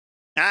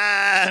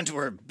And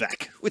we're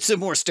back with some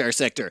more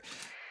Starsector.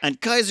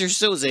 And Kaiser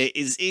Söze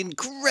is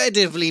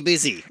incredibly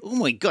busy. Oh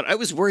my god, I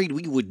was worried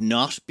we would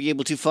not be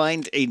able to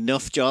find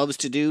enough jobs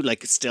to do,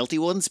 like stealthy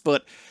ones,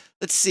 but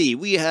let's see,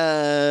 we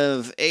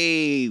have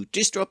a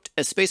disrupt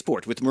a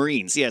spaceport with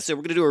Marines. Yeah, so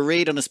we're going to do a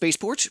raid on a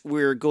spaceport.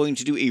 We're going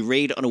to do a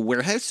raid on a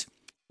warehouse.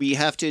 We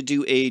have to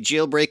do a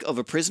jailbreak of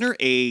a prisoner,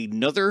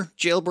 another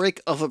jailbreak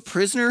of a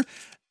prisoner,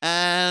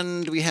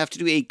 and we have to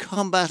do a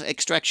combat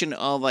extraction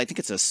of, I think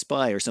it's a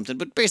spy or something,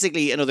 but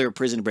basically another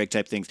prison break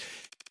type things.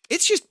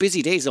 It's just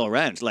busy days all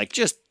around, like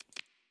just,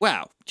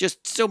 wow,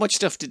 just so much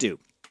stuff to do.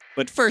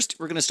 But first,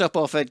 we're going to stop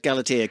off at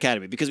Galatea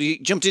Academy, because we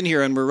jumped in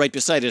here and we're right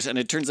beside it, and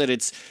it turns out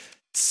it's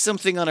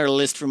something on our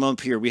list from up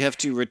here. We have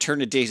to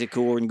return a data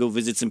core and go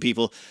visit some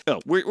people.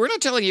 Oh, we're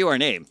not telling you our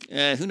name.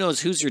 Who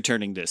knows who's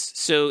returning this?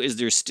 So is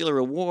there still a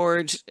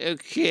reward?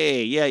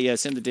 Okay, yeah,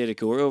 send the data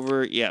core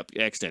over. Yeah,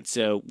 excellent.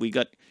 So we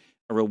got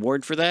a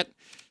reward for that?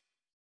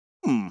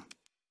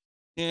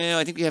 Yeah,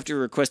 I think we have to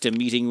request a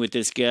meeting with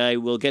this guy.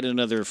 We'll get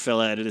another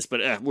fella out of this,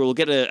 but we'll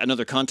get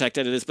another contact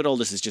out of this, but all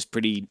this is just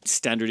pretty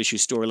standard issue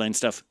storyline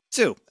stuff.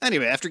 So,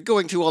 anyway, after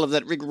going through all of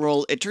that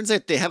rigmarole, it turns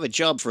out they have a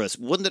job for us,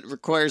 one that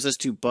requires us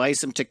to buy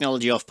some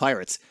technology off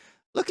pirates.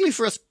 Luckily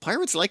for us,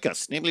 pirates like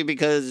us, namely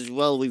because,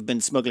 well, we've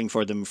been smuggling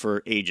for them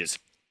for ages.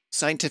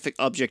 Scientific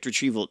object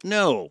retrieval.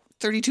 No.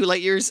 32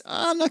 light years?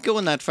 I'm not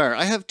going that far.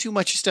 I have too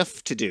much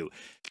stuff to do.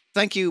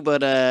 Thank you,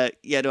 but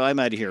yeah, no, I'm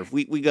out of here.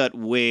 We got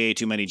way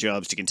too many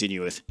jobs to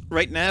continue with.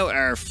 Right now,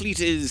 our fleet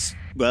is,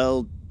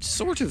 well,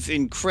 sort of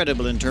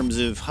incredible in terms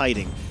of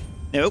hiding.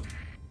 Nope.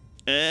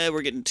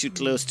 We're getting too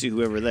close to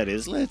whoever that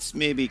is. Let's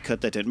maybe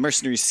cut that down.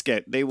 Mercenary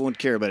Scout, they won't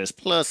care about us.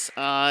 Plus,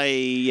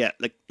 yeah,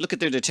 like, look at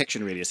their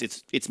detection radius.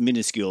 It's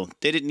minuscule.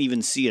 They didn't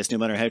even see us no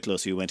matter how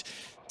close we went.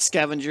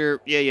 Scavenger,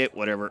 yeah,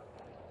 whatever.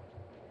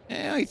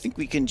 I think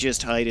we can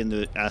just hide in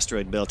the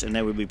asteroid belt, and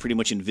that would be pretty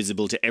much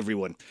invisible to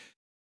everyone.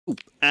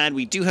 Oop, and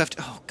we do have to...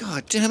 Oh,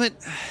 god damn it.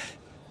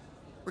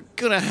 We're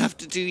gonna have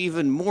to do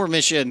even more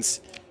missions.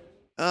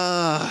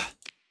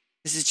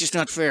 This is just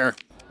not fair.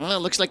 Well,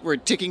 it looks like we're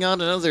ticking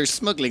on another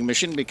smuggling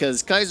mission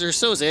because Kaiser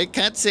Söze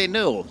can't say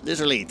no.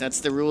 Literally,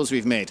 that's the rules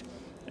we've made.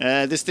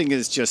 This thing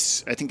is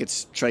just... I think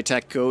it's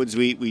Tritac codes.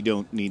 We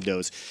don't need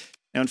those.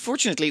 Now,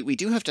 unfortunately, we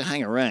do have to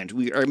hang around.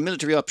 Our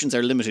military options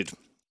are limited.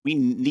 We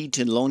need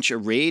to launch a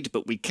raid,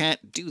 but we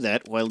can't do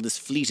that while this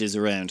fleet is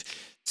around.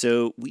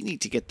 So we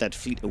need to get that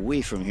fleet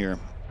away from here.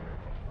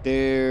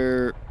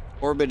 They're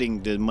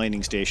orbiting the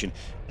mining station.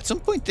 At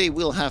some point they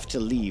will have to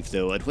leave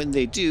though, and when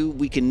they do,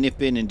 we can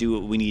nip in and do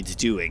what we need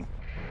doing.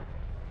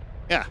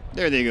 Yeah,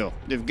 there they go.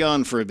 They've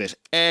gone for a bit.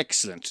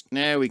 Excellent.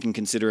 Now we can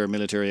consider our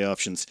military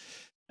options.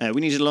 We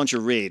need to launch a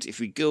raid.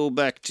 If we go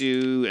back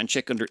to and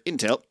check under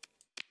Intel,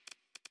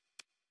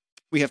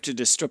 we have to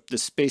disrupt the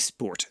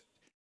spaceport.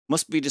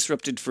 Must be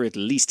disrupted for at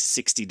least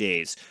 60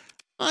 days.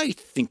 I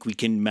think we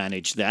can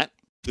manage that.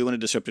 We want to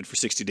disrupt it for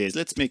 60 days.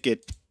 Let's make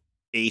it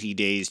 80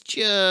 days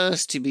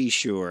just to be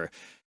sure.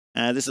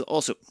 This is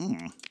also...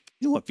 You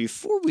know what?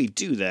 Before we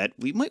do that,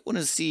 we might want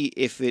to see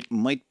if it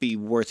might be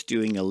worth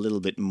doing a little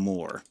bit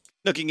more.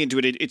 Looking into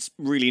it, it's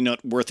really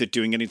not worth it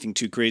doing anything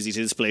too crazy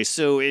to this place.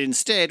 So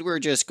instead, we're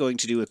just going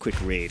to do a quick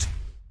raid.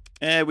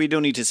 We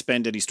don't need to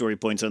spend any story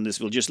points on this.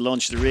 We'll just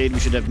launch the raid. We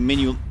should have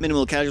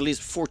minimal casualties.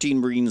 14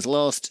 Marines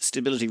lost.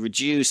 Stability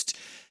reduced.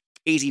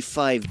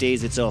 85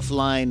 days it's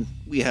offline.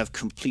 We have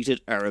completed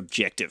our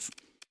objective.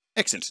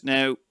 Excellent.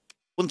 Now,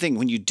 one thing,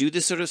 when you do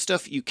this sort of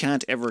stuff, you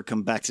can't ever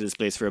come back to this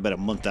place for about a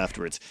month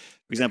afterwards.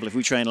 For example, if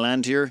we try and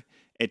land here,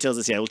 it tells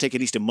us, yeah, it will take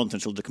at least a month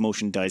until the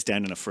commotion dies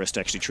down enough for us to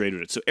actually trade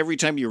with it. So every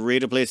time you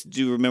raid a place,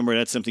 do remember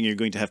that's something you're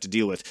going to have to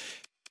deal with.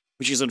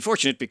 Which is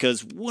unfortunate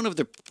because one of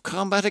the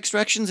combat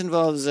extractions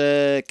involves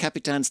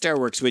Capitan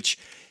Starworks, which,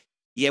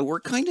 yeah, we're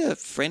kind of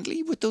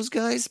friendly with those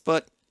guys,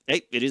 but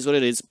hey, it is what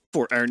it is.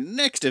 For our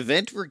next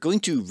event, we're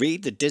going to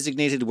raid the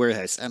designated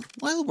warehouse. And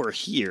while we're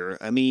here,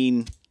 I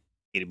mean,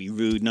 it'd be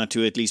rude not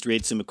to at least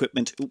raid some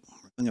equipment. Ooh,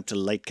 we're going up to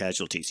light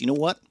casualties. You know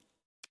what?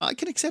 I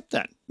can accept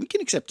that. We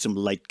can accept some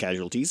light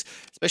casualties,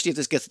 especially if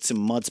this gets some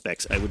mod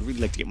specs. I would really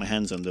like to get my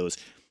hands on those.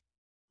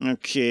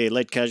 Okay,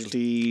 light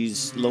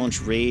casualties,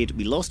 launch raid.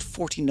 We lost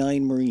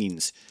 49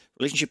 Marines.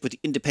 Relationship with the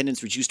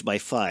Independence reduced by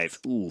 5.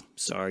 Ooh,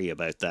 sorry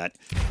about that.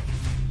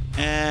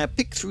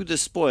 Pick through the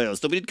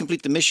spoils. Though we did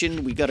complete the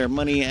mission, we got our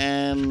money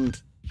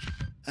and...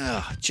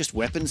 just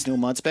weapons, no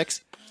mod specs.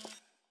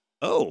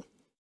 Oh,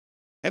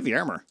 heavy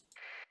armor.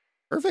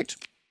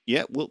 Perfect.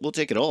 Yeah, we'll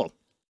take it all.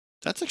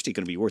 That's actually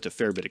going to be worth a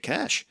fair bit of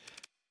cash.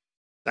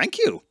 Thank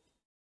you.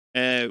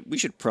 We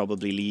should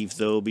probably leave,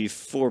 though,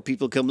 before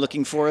people come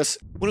looking for us.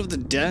 One of the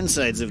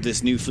downsides of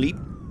this new fleet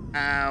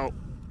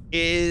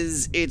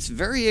is it's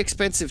very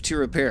expensive to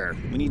repair.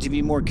 We need to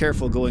be more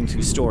careful going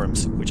through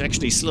storms, which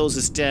actually slows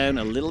us down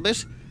a little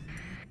bit.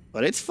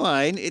 But it's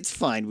fine, it's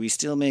fine. We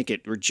still make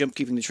it. We're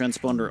keeping the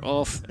transponder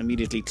off,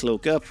 immediately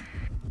cloak up.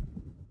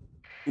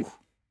 Ooh.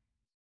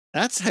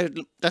 That's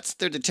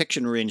their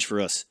detection range for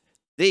us.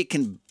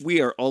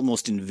 We are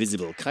almost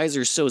invisible.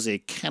 Kaiser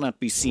Söze cannot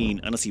be seen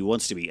unless he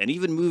wants to be. And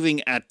even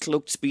moving at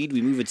cloaked speed,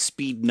 we move at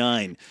speed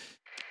 9.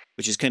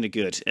 which is kind of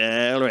good.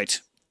 All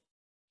right.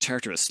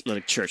 Tartarus,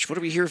 Luddic Church. What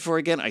are we here for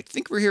again? I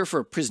think we're here for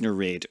a prisoner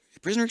raid.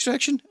 Prisoner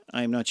extraction?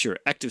 I'm not sure.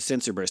 Active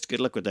sensor burst. Good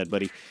luck with that,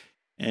 buddy.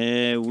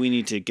 We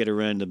need to get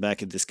around the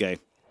back of this guy.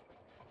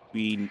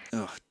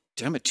 Oh,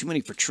 damn it, too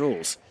many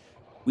patrols.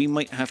 We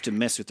might have to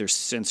mess with their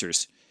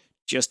sensors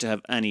just to have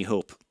any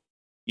hope.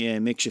 Yeah,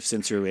 makeshift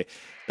sensor array.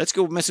 Let's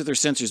go mess with their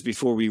sensors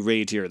before we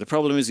raid here. The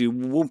problem is we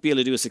won't be able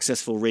to do a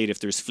successful raid if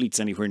there's fleets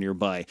anywhere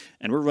nearby,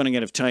 and we're running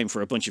out of time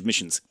for a bunch of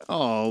missions.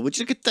 Oh, would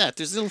you look at that?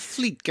 There's a little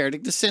fleet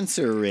guarding the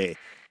sensor array.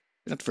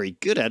 They're not very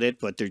good at it,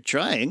 but they're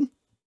trying.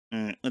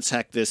 Let's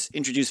hack this.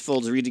 Introduce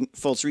false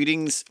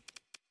readings.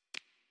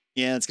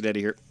 Yeah, let's get out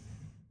of here.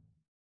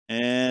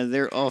 And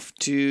they're off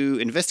to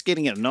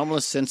investigating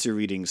anomalous sensor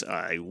readings.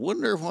 I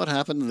wonder what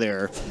happened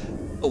there.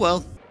 Oh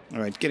well.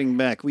 Alright, getting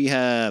back. We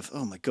have,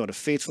 oh my god, a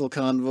faithful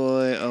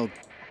convoy. Oh,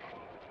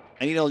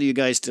 I need all you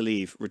guys to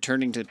leave.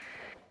 Returning to...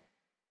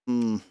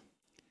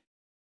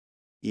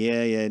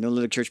 Yeah, no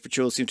little church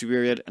patrols seem to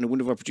be yet, and a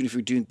window of opportunity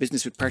for doing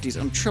business with parties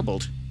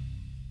untroubled.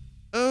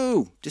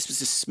 Oh, this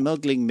was a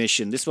smuggling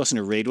mission. This wasn't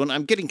a raid one.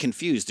 I'm getting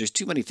confused. There's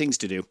too many things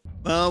to do.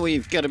 Well,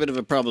 we've got a bit of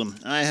a problem.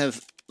 I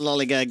have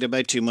lollygagged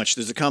about too much.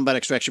 There's a combat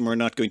extraction we're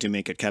not going to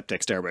make at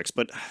Captech Starbucks,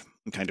 but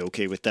I'm kind of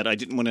okay with that. I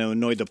didn't want to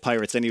annoy the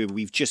pirates anyway.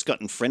 We've just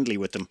gotten friendly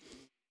with them.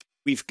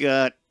 We've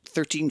got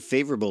 13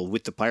 favorable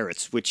with the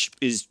pirates, which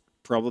is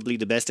probably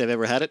the best I've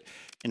ever had it.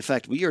 In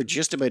fact, we are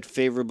just about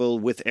favorable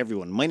with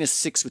everyone.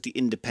 -6 with the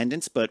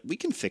independents, but we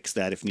can fix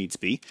that if needs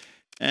be.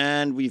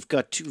 And we've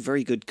got 2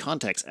 very good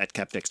contacts at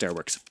Captech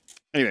Starworks.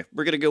 Anyway,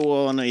 we're going to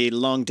go on a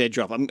long dead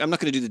drop. I'm not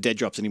going to do the dead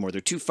drops anymore. They're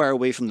too far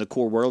away from the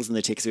core worlds and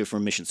they take us away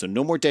from missions. So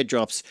no more dead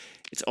drops.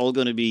 It's all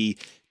going to be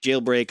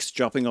jailbreaks,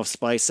 dropping off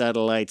spy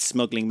satellites,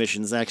 smuggling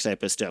missions, that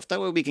type of stuff.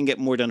 That way we can get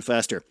more done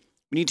faster.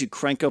 We need to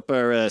crank up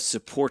our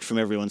support from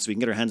everyone so we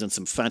can get our hands on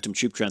some phantom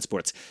troop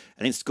transports.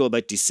 And let's go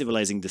about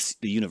decivilizing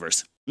the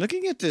universe.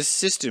 Looking at this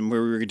system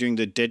where we were doing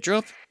the dead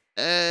drop,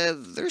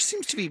 there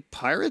seems to be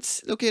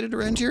pirates located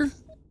around here.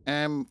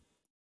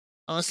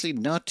 Honestly,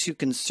 not too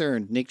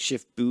concerned.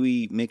 Makeshift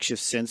buoy,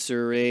 makeshift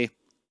sensor array.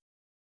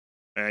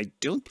 I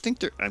don't think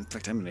they're... In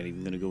fact, I'm not even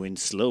going to go in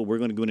slow. We're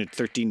going to go in at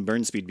 13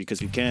 burn speed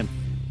because we can.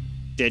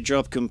 Dead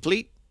drop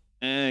complete.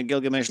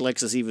 Gilgamesh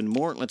likes us even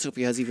more. Let's hope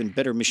he has even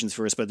better missions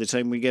for us by the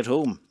time we get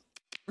home.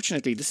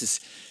 Fortunately, this is...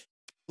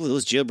 Oh,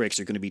 those jailbreaks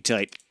are going to be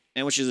tight.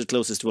 And which is the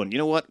closest one? You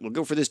know what? We'll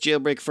go for this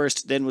jailbreak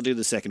first, then we'll do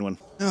the second one.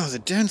 Oh, the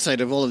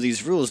downside of all of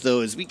these rules,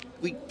 though, is we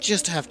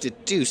just have to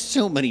do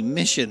so many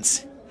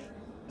missions.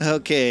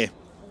 Okay.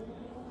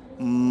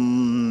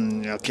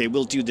 Okay,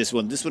 we'll do this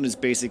one. This one is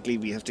basically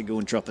we have to go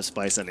and drop a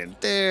spy satellite.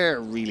 They're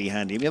really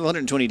handy. We have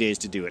 120 days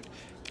to do it.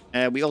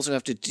 We also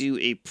have to do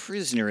a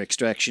prisoner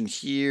extraction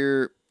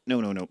here. No.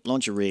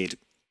 Launch a raid.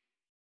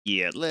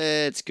 Yeah,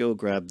 let's go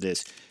grab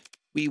this.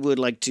 We would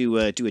like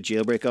to do a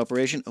jailbreak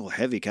operation. Oh,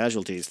 heavy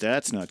casualties.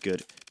 That's not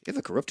good. You have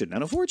a corrupted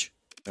nanoforge?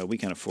 Oh, we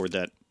can't afford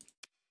that.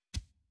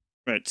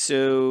 Right,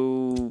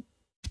 so...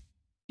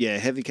 Yeah,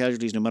 heavy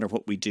casualties no matter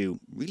what we do.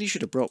 Really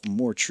should have brought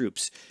more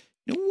troops.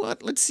 You know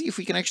what? Let's see if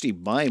we can actually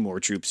buy more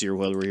troops here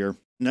while we're here.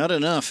 Not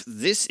enough.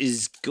 This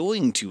is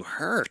going to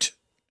hurt.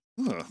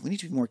 Oh, we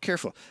need to be more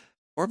careful.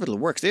 Orbital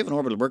works. They have an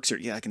orbital works here.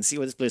 Yeah, I can see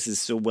why this place is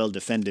so well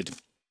defended.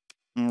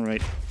 All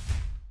right.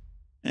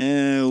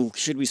 Oh,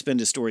 should we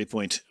spend a story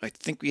point? I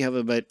think we have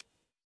about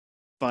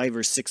 5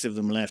 or 6 of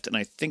them left, and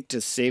I think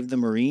to save the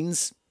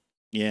Marines,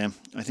 yeah,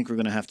 I think we're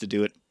going to have to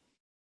do it.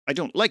 I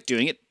don't like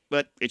doing it,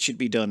 but it should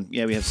be done.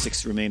 Yeah, we have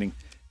 6 remaining.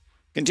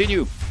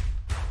 Continue.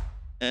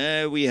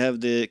 We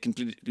have the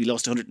complete. We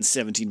lost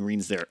 117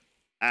 Marines there.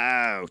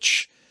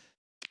 Ouch.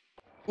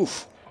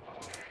 Oof.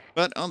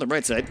 But on the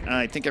bright side,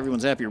 I think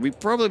everyone's happier. We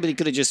probably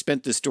could have just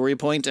spent the story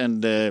point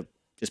and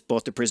just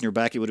bought the prisoner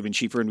back. It would have been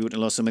cheaper and we wouldn't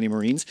have lost so many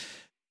Marines.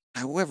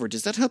 However,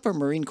 does that help our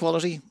Marine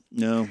quality?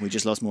 No, we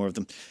just lost more of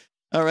them.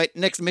 All right,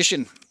 next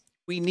mission.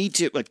 We need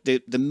to, like,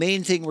 the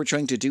main thing we're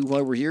trying to do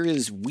while we're here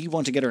is we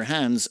want to get our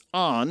hands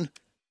on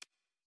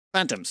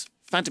phantoms.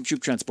 Phantom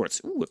troop transports.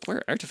 Ooh,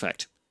 acquire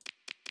artifact.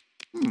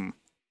 I'm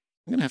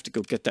going to have to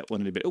go get that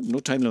one in a bit. Oh, no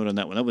time limit on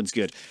that one. That one's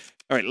good.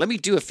 All right, let me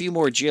do a few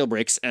more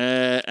jailbreaks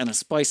and a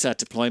spy sat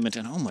deployment.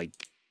 And oh my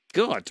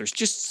god, there's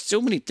just so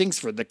many things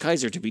for the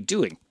Kaiser to be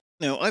doing.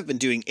 Now, I've been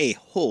doing a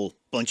whole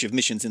bunch of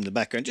missions in the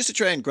background just to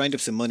try and grind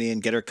up some money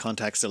and get our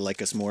contacts to like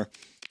us more.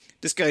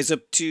 This guy's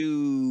up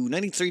to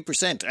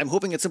 93%. I'm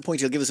hoping at some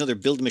point he'll give us another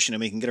build mission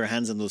and we can get our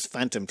hands on those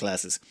Phantom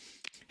classes.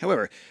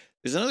 However,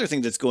 there's another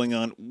thing that's going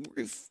on.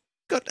 We've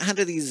got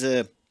handed these...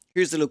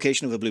 Here's the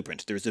location of a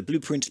blueprint. There's a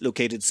blueprint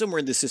located somewhere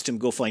in the system.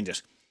 Go find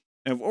it.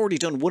 I've already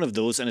done one of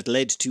those and it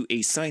led to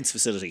a science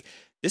facility.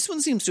 This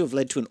one seems to have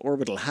led to an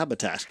orbital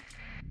habitat.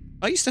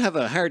 I used to have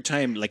a hard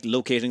time like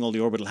locating all the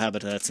orbital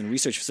habitats and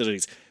research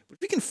facilities, but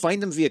if we can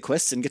find them via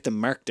quests and get them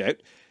marked out,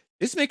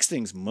 this makes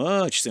things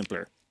much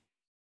simpler.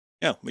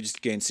 Oh, we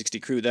just gained 60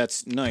 crew.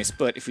 That's nice,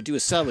 but if we do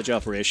a salvage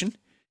operation,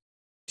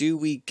 do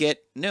we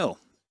get... No,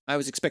 I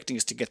was expecting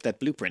us to get that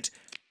blueprint.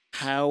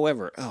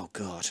 However, oh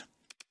god.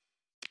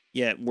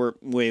 Yeah, we're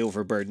way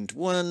overburdened.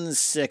 1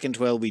 second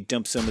while we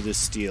dump some of this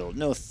steel.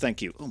 No,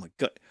 thank you. Oh my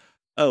god.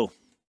 Oh,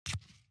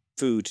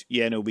 food.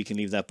 Yeah, no, we can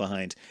leave that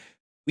behind.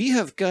 We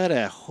have got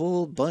a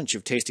whole bunch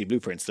of tasty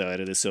blueprints, though, out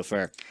of this so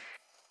far.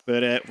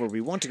 But where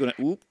we want to go...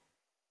 Oop.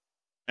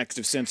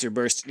 Active sensor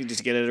burst. Needed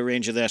to get out of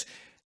range of that.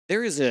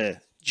 There is a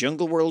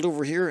jungle world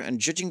over here, and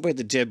judging by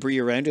the debris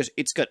around it,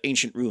 it's got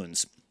ancient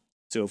ruins.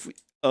 So if we...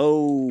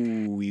 Oh,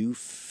 you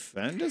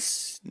found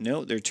us?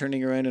 No, they're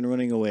turning around and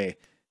running away.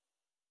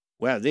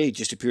 Wow, they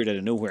just appeared out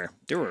of nowhere.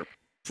 They were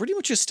pretty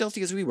much as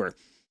stealthy as we were.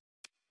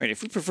 Right,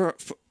 if we prefer...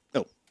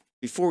 Oh,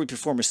 before we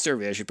perform a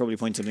survey, I should probably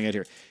point something out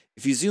here.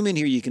 If you zoom in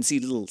here, you can see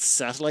little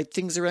satellite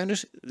things around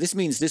it. This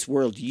means this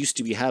world used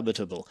to be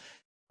habitable.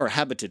 Or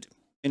habited.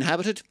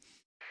 Inhabited?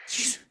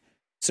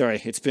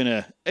 Sorry, it's been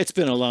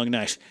a long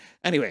night.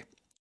 Anyway,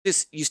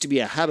 this used to be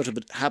a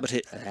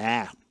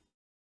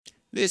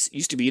This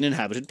used to be an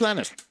inhabited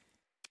planet.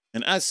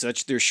 And as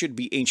such, there should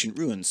be ancient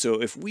ruins.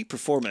 So if we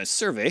perform a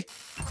survey...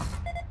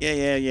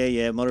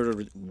 Yeah,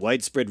 moderate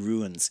widespread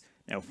ruins.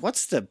 Now,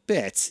 what's the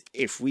bet?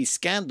 If we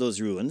scan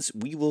those ruins,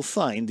 we will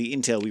find the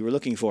intel we were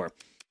looking for.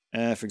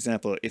 For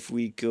example, if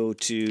we go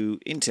to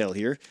intel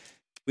here,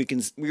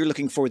 we're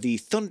looking for the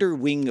Thunder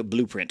Wing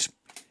blueprint.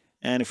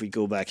 And if we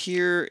go back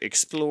here,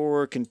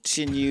 explore,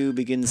 continue,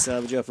 begin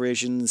salvage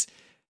operations.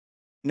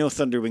 No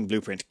Thunderwing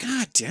blueprint.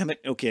 God damn it.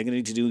 Okay, I'm going to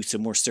need to do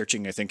some more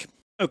searching, I think.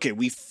 Okay,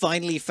 we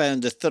finally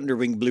found the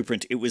Thunderwing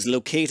blueprint. It was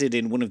located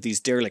in one of these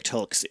derelict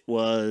hulks. It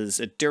was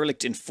a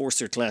derelict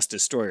enforcer class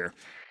destroyer.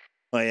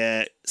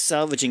 By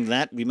salvaging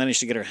that, we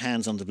managed to get our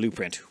hands on the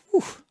blueprint.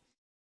 Whew.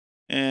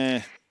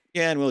 Yeah,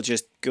 and we'll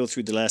just go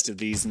through the last of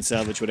these and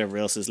salvage whatever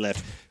else is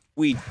left.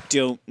 We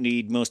don't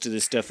need most of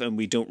this stuff, and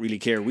we don't really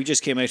care. We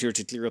just came out here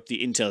to clear up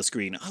the intel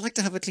screen. I like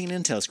to have a clean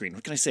intel screen.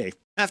 What can I say?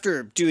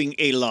 After doing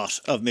a lot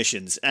of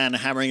missions and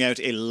hammering out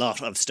a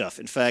lot of stuff,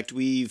 in fact,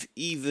 we've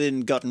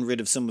even gotten rid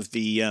of some of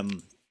the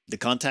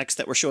contacts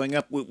that were showing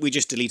up. We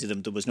just deleted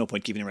them. There was no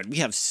point keeping them around. We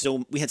had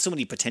so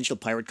many potential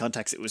pirate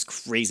contacts. It was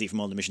crazy from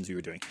all the missions we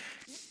were doing.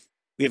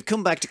 We have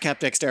come back to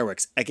Captech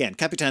Starworks again,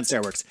 Capitan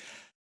Starworks,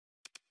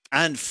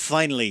 and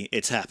finally,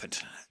 it's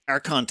happened. Our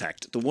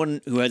contact, the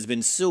one who has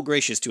been so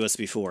gracious to us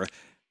before,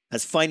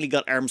 has finally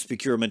got arms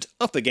procurement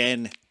up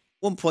again,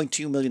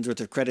 1.2 million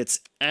worth of credits,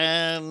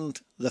 and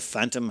the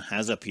Phantom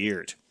has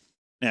appeared.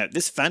 Now,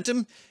 this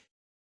Phantom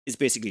is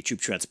basically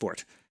troop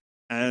transport,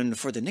 and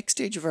for the next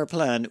stage of our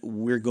plan,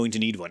 we're going to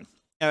need one.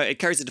 Now, it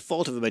carries a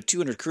default of about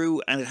 200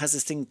 crew, and it has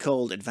this thing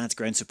called Advanced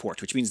Ground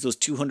Support, which means those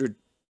 200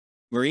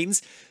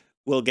 Marines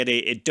will get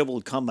a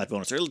double combat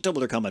bonus, or it'll double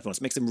their combat bonus,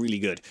 makes them really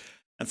good.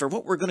 And for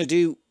what we're going to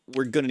do,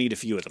 we're going to need a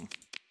few of them.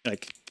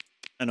 Like,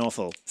 an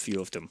awful few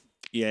of them.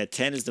 Yeah,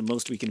 10 is the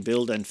most we can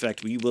build. In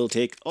fact, we will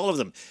take all of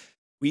them.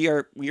 We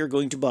are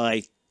going to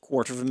buy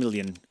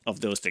 250,000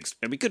 of those things.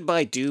 And we could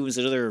buy Dooms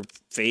and other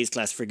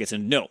phase-class frigates,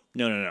 and no.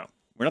 We're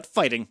not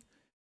fighting.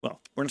 Well,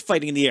 we're not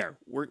fighting in the air.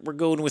 We're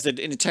going with an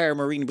entire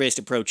marine-based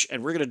approach,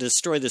 and we're going to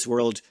destroy this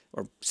world,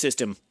 or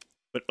system,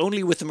 but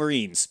only with the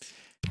Marines.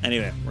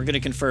 Anyway, we're going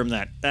to confirm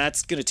that.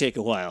 That's going to take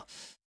a while.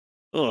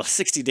 Oh,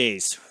 60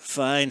 days.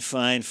 Fine.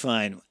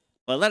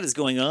 While that is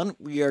going on,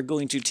 we are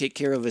going to take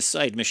care of a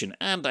side mission,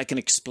 and I can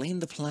explain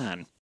the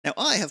plan. Now,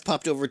 I have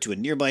popped over to a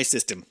nearby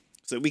system,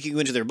 so that we can go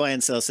into their buy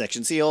and sell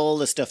section, see all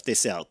the stuff they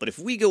sell. But if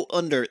we go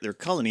under their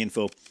colony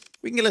info,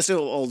 we can get us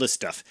all this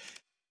stuff.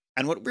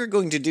 And what we're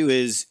going to do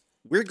is,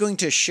 we're going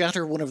to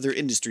shatter one of their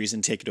industries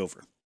and take it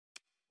over.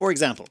 For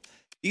example,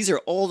 these are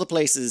all the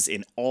places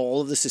in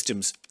all of the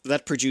systems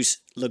that produce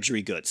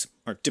luxury goods,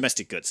 or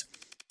domestic goods.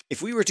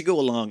 If we were to go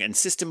along and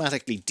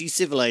systematically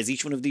decivilize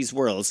each one of these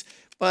worlds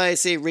by,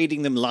 say,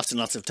 raiding them lots and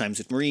lots of times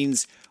with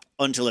Marines,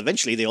 until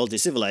eventually they all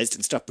decivilized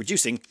and stopped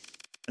producing,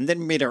 and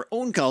then made our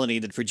own colony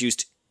that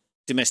produced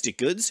domestic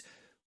goods,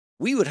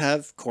 we would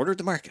have cornered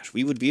the market.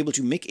 We would be able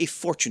to make a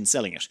fortune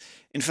selling it.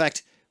 In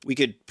fact, we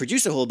could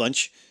produce a whole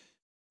bunch,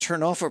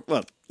 turn off, or,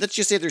 well, let's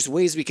just say there's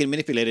ways we can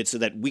manipulate it so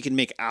that we can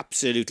make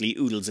absolutely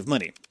oodles of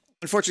money.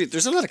 Unfortunately,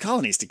 there's a lot of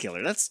colonies to kill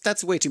her.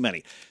 That's way too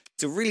many.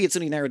 So really, it's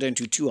only narrowed down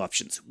to two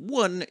options.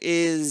 One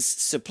is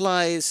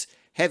supplies,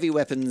 heavy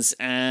weapons,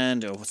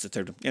 and... oh, what's the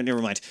third one? Yeah,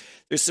 never mind.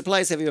 There's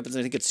supplies, heavy weapons,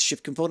 and I think it's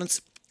ship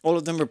components. All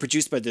of them are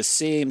produced by the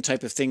same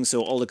type of thing,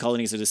 so all the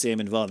colonies are the same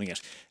involving it.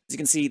 As you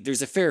can see,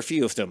 there's a fair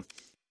few of them.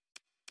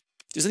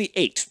 There's only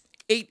 8.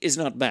 8 is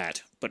not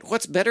bad, but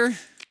what's better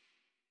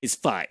is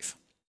 5.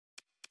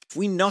 If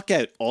we knock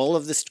out all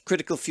of the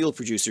critical fuel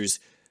producers,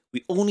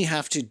 we only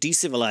have to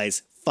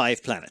decivilize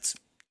 5 planets.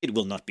 It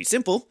will not be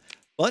simple,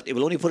 but it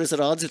will only put us at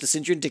odds with the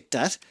Syndrian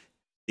Diktat,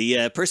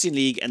 the Persian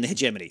League, and the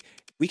Hegemony.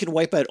 We can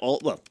wipe out all...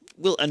 well,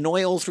 we'll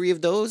annoy all 3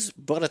 of those,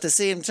 but at the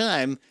same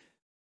time,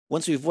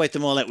 once we've wiped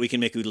them all out, we can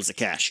make oodles of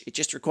cash. It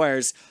just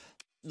requires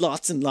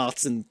lots and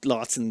lots and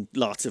lots and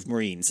lots of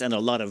Marines, and a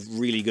lot of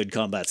really good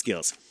combat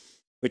skills.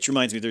 Which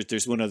reminds me,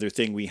 there's one other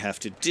thing we have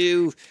to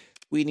do.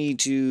 We need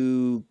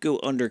to go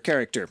under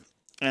character.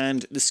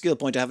 And the skill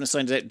point I haven't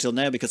assigned it out until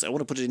now because I want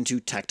to put it into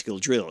tactical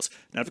drills.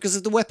 Not because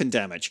of the weapon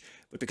damage,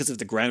 but because of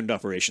the ground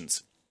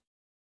operations.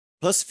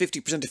 Plus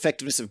 50%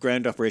 effectiveness of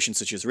ground operations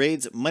such as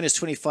raids, minus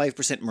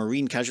 25%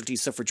 marine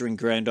casualties suffered during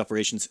ground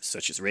operations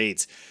such as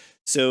raids.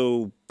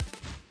 So,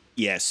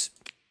 yes,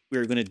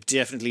 we're going to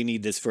definitely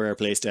need this for our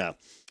playstyle.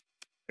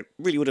 I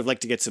really would have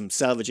liked to get some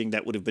salvaging.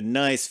 That would have been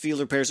nice.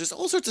 Field repairs. There's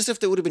all sorts of stuff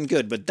that would have been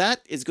good, but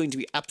that is going to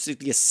be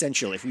absolutely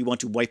essential if we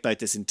want to wipe out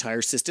this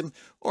entire system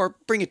or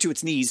bring it to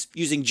its knees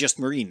using just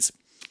Marines.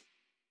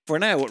 For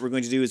now, what we're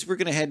going to do is we're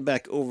going to head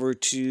back over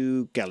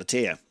to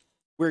Galatea.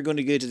 We're going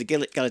to go to the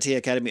Galatea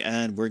Academy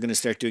and we're going to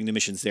start doing the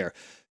missions there.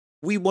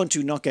 We want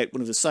to knock out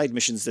one of the side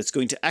missions that's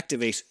going to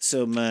activate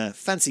some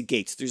fancy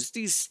gates. There's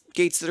these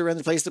gates that are around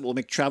the place that will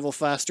make travel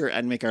faster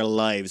and make our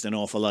lives an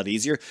awful lot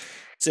easier.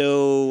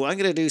 So I'm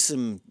going to do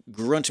some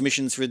grunt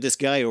missions for this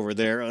guy over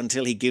there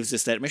until he gives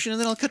us that mission,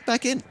 and then I'll cut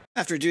back in.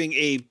 After doing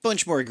a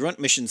bunch more grunt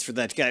missions for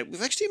that guy,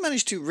 we've actually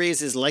managed to raise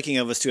his liking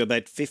of us to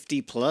about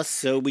 50 plus,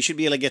 so we should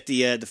be able to get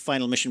the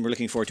final mission we're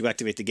looking for to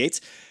activate the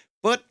gates.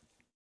 But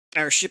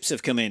our ships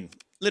have come in,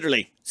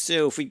 literally.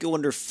 So if we go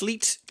under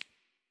fleet,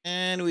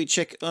 and we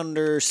check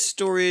under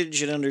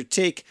storage and under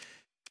take,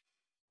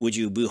 would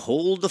you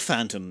behold the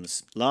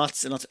phantoms?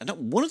 Lots and lots. And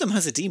one of them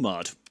has a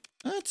demod.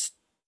 That's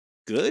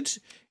good.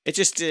 It's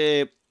just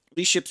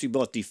these ships we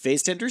bought, the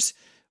phase tenders,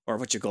 or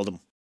what you call them,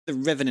 the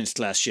Revenant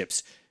class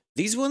ships.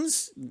 These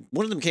ones,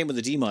 one of them came with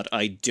a demod.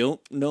 I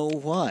don't know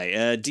why.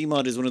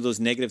 Demod is one of those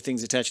negative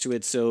things attached to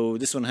it. So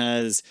this one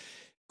has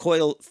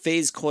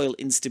phase coil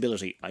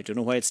instability. I don't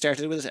know why it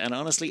started with it, and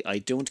honestly, I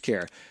don't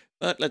care.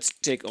 But let's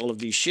take all of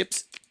these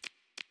ships.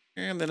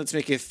 And then let's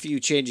make a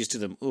few changes to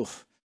them. Oh,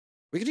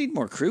 we're going to need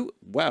more crew?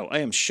 Wow, I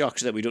am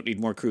shocked that we don't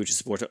need more crew to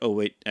support it. Oh,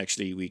 wait,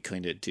 actually, we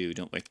kind of do,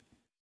 don't we?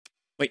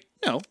 Wait,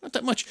 no, not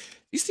that much.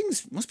 These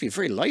things must be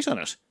very light on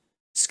it.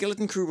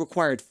 Skeleton crew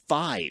required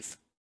 5.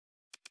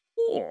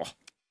 Oh.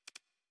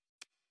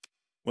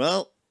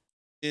 Well,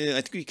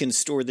 I think we can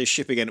store this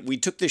ship again. We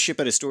took this ship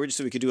out of storage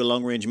so we could do a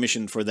long-range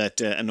mission for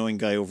that annoying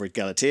guy over at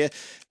Galatea.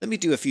 Let me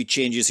do a few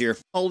changes here.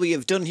 All we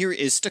have done here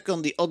is stuck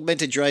on the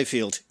augmented drive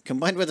field,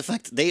 combined with the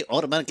fact that they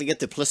automatically get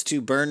the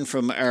 +2 burn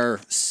from our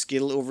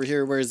skill over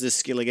here. Where is this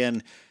skill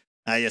again?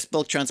 Yes,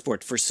 bulk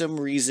transport. For some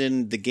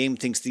reason, the game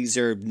thinks these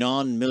are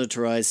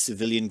non-militarized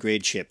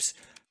civilian-grade ships.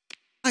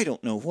 I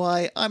don't know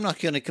why. I'm not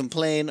going to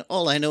complain.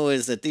 All I know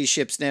is that these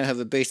ships now have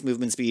a base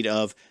movement speed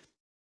of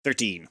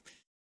 13.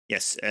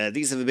 Yes,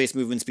 these have a base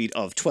movement speed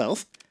of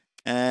 12.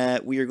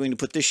 We are going to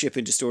put this ship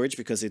into storage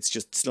because it's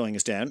just slowing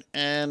us down.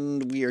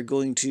 And we are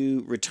going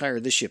to retire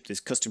this ship, this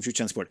custom troop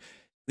transport.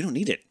 We don't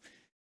need it.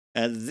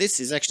 This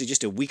is actually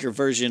just a weaker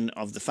version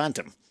of the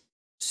Phantom.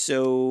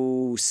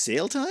 So,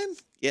 sale time?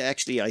 Yeah,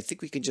 actually, I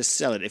think we can just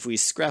sell it. If we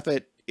scrap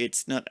it,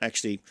 it's not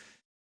actually...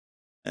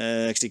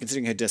 actually,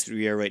 considering how desperate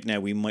we are right now,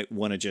 we might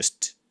want to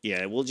just...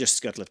 Yeah, we'll just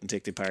scuttle it and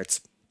take the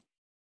parts.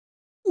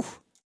 Whew.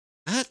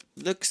 That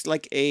looks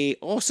like a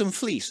awesome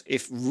fleet,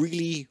 if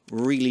really,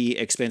 really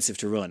expensive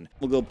to run.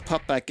 We'll go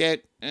pop back out,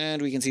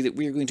 and we can see that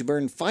we're going to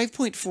burn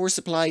 5.4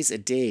 supplies a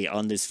day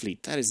on this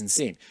fleet. That is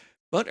insane.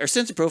 But our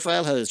sensor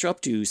profile has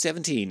dropped to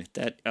 17.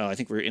 Oh, I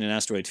think we're in an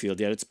asteroid field.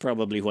 Yeah, that's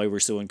probably why we're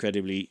so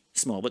incredibly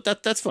small. But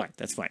that's fine.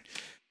 That's fine.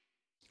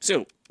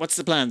 So, what's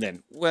the plan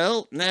then?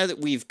 Well, now that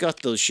we've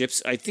got those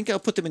ships, I think I'll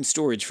put them in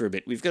storage for a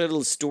bit. We've got a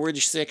little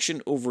storage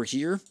section over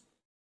here.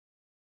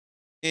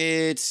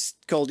 It's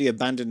called the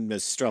Abandoned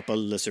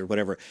Metropolis or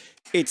whatever.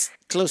 It's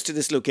close to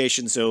this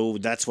location, so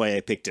that's why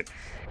I picked it.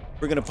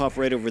 We're going to pop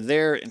right over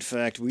there. In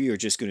fact, we are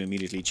just going to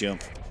immediately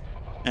jump.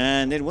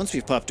 And then once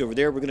we've popped over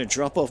there, we're going to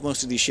drop off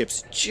most of these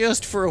ships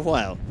just for a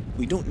while.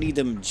 We don't need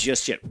them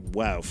just yet.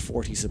 Wow,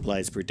 40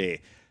 supplies per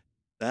day.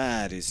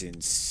 That is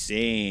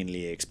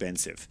insanely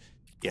expensive.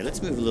 Yeah,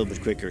 let's move a little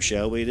bit quicker,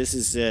 shall we? This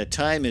is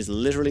time is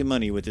literally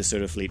money with this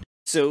sort of fleet.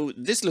 So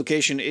this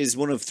location is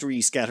one of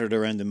 3 scattered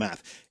around the map.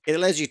 It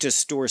allows you to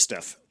store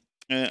stuff.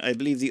 I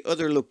believe the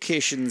other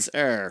locations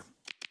are...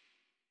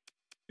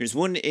 There's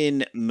one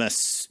in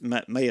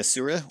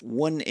Mayasura,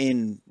 one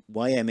in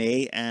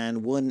YMA,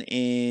 and one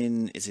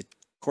in... Is it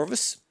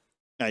Corvus?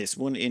 Ah, yes,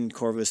 one in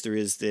Corvus. There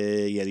is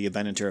the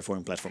abandoned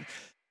terraforming platform.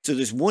 So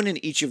there's one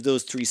in each of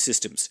those 3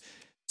 systems.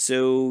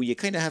 So you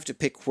kind of have to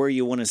pick where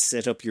you want to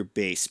set up your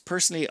base.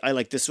 Personally, I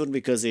like this one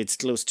because it's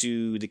close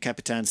to the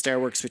Capitan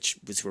Starworks, which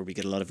is where we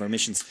get a lot of our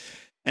missions.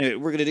 Anyway,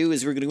 what we're going to do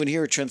is we're going to go in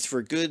here,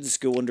 transfer goods,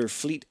 go under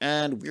fleet,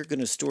 and we're going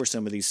to store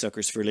some of these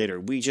suckers for later.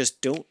 We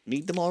just don't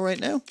need them all right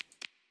now.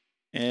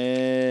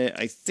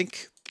 I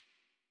think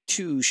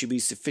 2 should be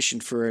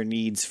sufficient for our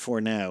needs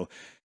for now.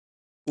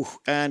 Ooh,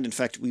 and in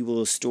fact, we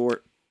will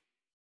store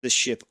this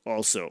ship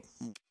also.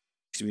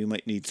 So we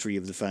might need 3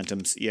 of the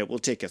Phantoms. Yeah, we'll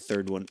take a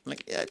 3rd one.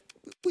 Like, yeah,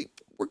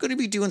 we're going to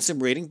be doing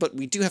some raiding, but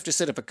we do have to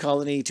set up a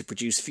colony to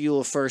produce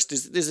fuel first.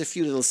 There's a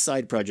few little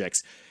side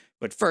projects.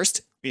 But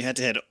first, we had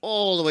to head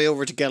all the way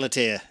over to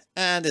Galatea.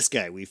 And this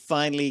guy, we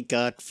finally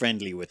got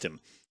friendly with him.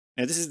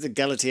 Now, this is the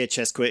Galatea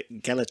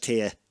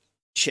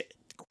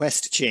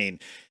quest chain.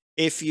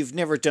 If you've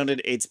never done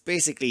it, it's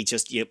basically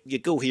just, you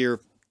go here,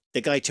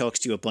 the guy talks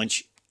to you a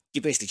bunch.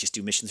 You basically just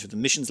do missions for the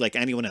missions like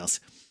anyone else.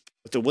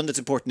 But the one that's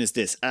important is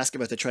this. Ask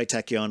about the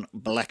Tritachyon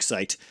Black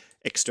Site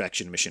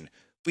extraction mission.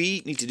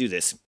 we need to do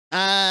this.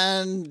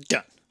 And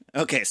done.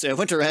 Okay, so I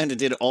went around and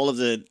did all of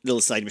the little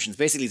side missions.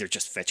 Basically, they're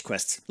just fetch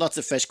quests. Lots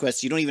of fetch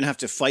quests. You don't even have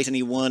to fight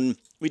anyone.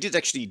 We did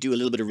actually do a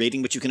little bit of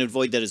raiding, but you can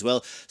avoid that as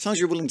well. As long as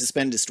you're willing to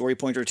spend a story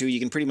point or two, you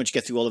can pretty much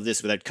get through all of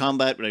this without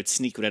combat, without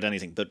sneak, without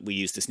anything. But we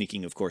use the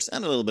sneaking, of course,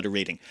 and a little bit of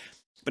raiding.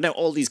 But now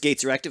all these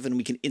gates are active and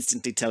we can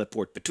instantly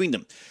teleport between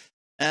them.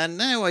 And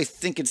now I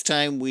think it's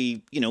time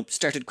we,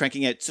 started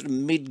cranking out sort of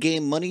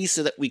mid-game money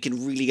so that we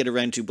can really get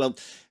around to, well,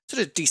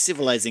 sort of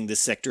decivilizing this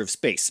sector of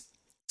space.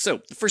 So,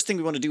 the first thing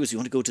we want to do is we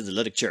want to go to the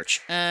Luddic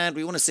Church, and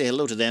we want to say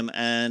hello to them,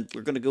 and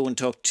we're going to go and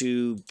talk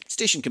to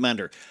Station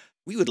Commander.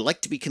 We would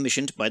like to be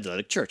commissioned by the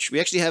Luddic Church. We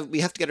have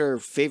to get our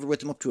favour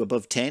with them up to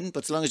above 10,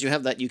 but so long as you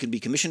have that, you can be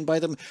commissioned by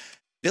them.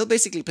 They'll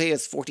basically pay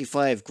us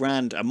 45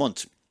 grand a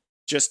month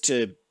just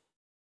to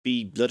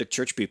be Luddic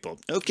Church people.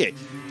 Okay,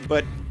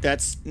 but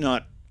that's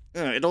not...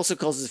 it also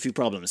causes a few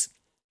problems.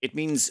 It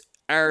means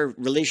our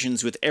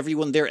relations with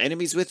everyone they're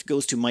enemies with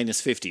goes to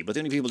 -50, but the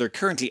only people they're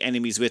currently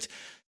enemies with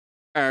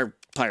are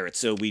pirates,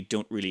 so we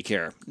don't really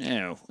care.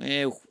 Now,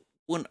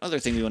 one other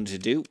thing we wanted to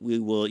do,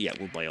 we'll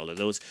buy all of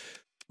those.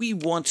 We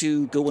want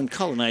to go and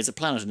colonize a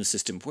planet in the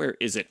system. Where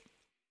is it?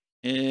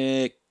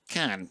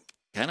 Canna?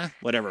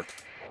 Whatever.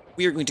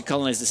 We are going to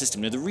colonize the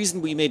system. Now, the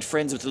reason we made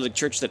friends with the Luddic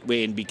Church that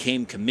way and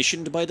became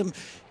commissioned by them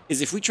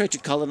is if we tried to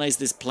colonize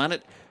this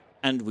planet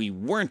and we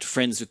weren't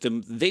friends with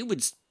them, they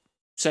would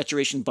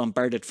saturation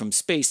bombard it from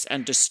space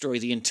and destroy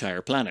the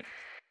entire planet.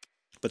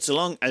 But so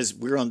long as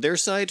we're on their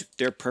side,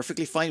 they're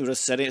perfectly fine with us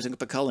setting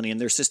up a colony in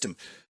their system.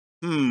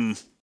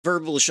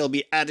 Verbal shall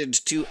be added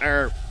to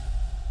our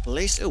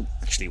place. Oh,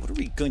 actually, what are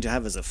we going to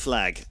have as a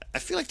flag? I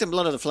feel like a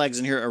lot of the flags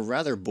in here are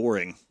rather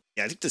boring.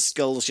 Yeah, I think the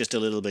skull's just a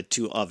little bit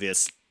too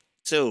obvious.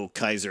 So,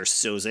 Kaiser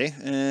Söze.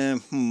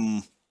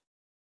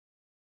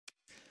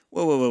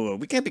 Whoa.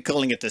 We can't be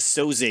calling it the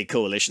Söze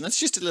Coalition. That's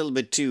just a little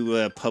bit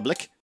too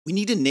public. We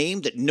need a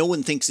name that no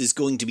one thinks is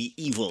going to be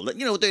evil.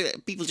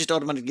 People just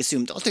automatically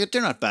assume,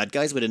 they're not bad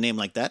guys with a name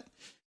like that.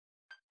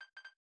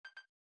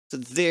 So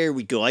there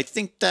we go. I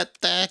think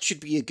that should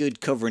be a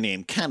good cover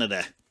name.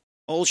 Canada.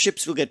 All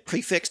ships will get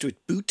prefixed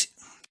with boot.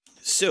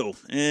 So,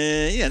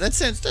 yeah, that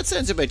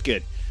sounds about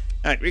good.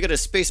 Alright, we got a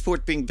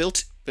spaceport being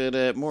built,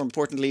 but more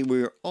importantly,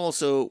 we're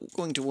also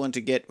going to want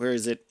to get, where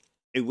is it?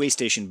 A way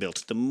station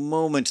built. The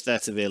moment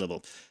that's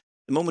available.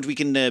 The moment we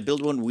can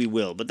build one, we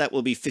will. But that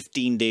will be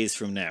 15 days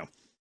from now.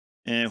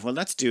 While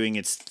that's doing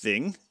its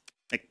thing,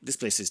 this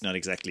place is not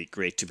exactly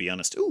great, to be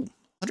honest. Ooh,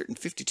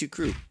 152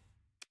 crew.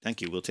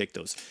 Thank you, we'll take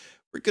those.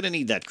 We're going to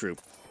need that crew.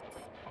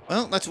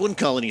 Well, that's one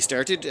colony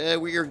started.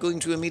 We are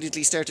going to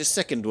immediately start a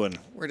second one.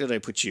 Where did I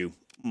put you?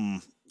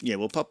 Yeah,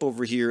 we'll pop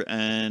over here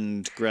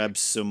and grab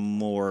some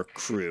more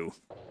crew.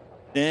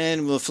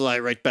 Then we'll fly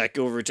right back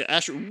over to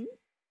Asher.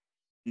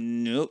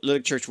 No,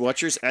 Luddic Church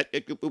Watchers.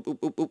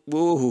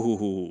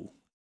 Whoa.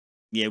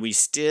 Yeah, we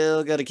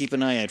still got to keep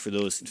an eye out for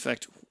those. In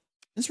fact...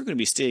 since we're going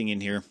to be staying in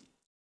here,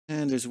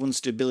 and there's one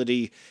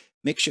stability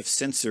makeshift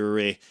sensor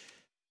array.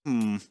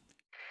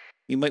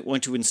 We might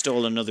want to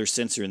install another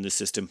sensor in this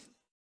system.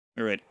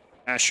 Alright,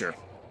 Asher.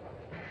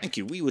 Thank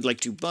you. We would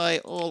like to buy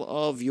all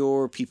of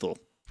your people.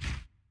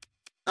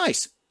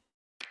 Nice.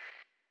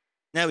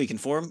 Now we can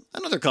form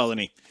another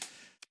colony.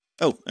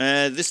 Oh,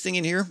 this thing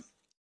in here,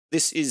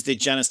 this is the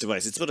Janus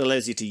device. It's what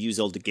allows you to use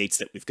all the gates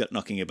that we've got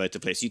knocking about the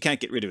place. You can't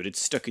get rid of it.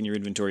 It's stuck in your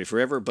inventory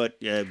forever, but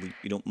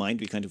we don't mind.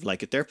 We kind of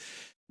like it there.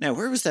 Now,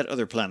 where was that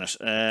other planet?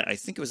 I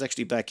think it was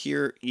actually back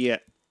here. Yeah,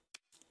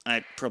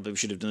 I probably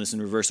should have done this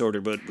in reverse order,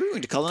 but we're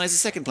going to colonize the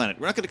second planet.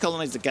 We're not going to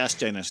colonize the gas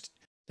giant.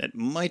 That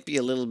might be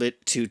a little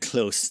bit too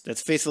close.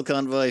 That's Faithful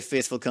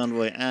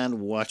Convoy, and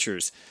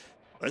Watchers.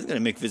 I was going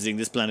to make visiting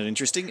this planet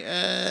interesting.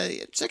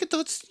 Second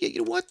thoughts, yeah,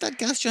 you know what? That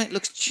gas giant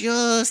looks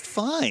just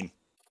fine.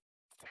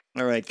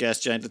 Alright, gas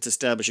giant, let's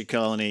establish a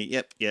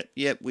colony.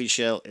 Yep, we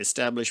shall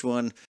establish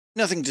one.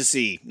 Nothing to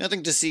see.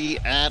 Nothing to see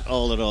at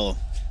all.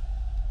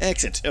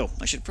 Excellent. Oh,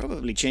 I should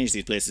probably change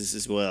these places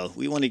as well.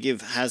 We want to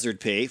give hazard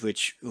pay,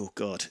 which, oh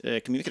god,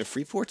 can we make it a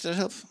free port? Does that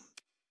help?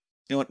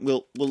 You know what,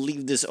 we'll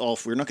leave this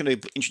off. We're not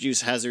going to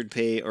introduce hazard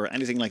pay or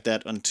anything like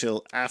that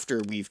until after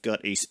we've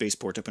got a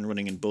spaceport up and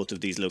running in both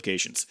of these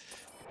locations.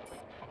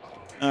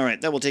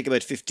 Alright, that will take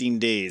about 15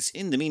 days.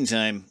 In the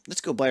meantime,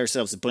 let's go buy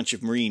ourselves a bunch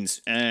of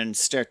Marines and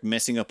start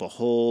messing up a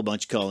whole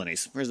bunch of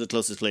colonies. Where's the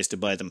closest place to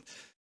buy them?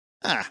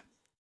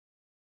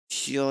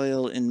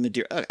 Kyoil in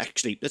Madeira. Oh,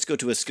 actually, let's go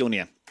to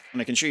Asconia.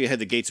 And I can show you how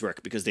the gates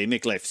work, because they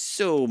make life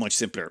so much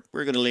simpler.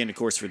 We're going to lay in a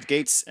course for the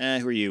gates.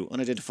 Who are you?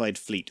 Unidentified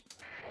fleet.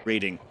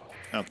 Raiding.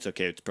 Oh, it's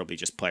okay. It's probably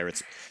just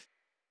pirates.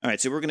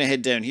 Alright, so we're going to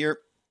head down here.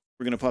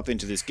 We're going to pop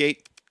into this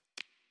gate.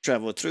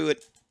 Travel through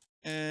it.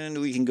 And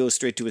we can go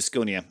straight to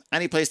Asconia.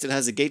 Any place that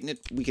has a gate in it,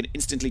 we can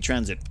instantly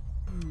transit.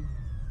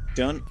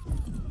 Done.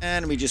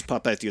 And we just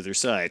pop out the other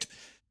side.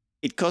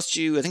 It costs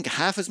you, I think,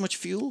 half as much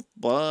fuel,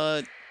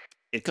 but...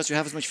 it costs you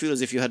half as much fuel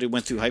as if you had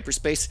went through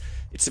hyperspace.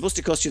 It's supposed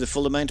to cost you the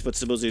full amount, but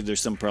supposedly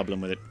there's some problem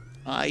with it.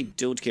 I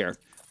don't care.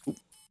 Ooh.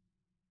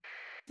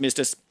 Missed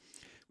us.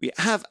 We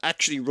have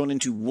actually run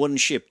into one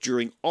ship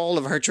during all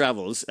of our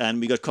travels, and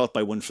we got caught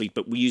by one fleet,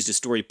 but we used a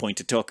story point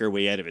to talk our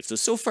way out of it.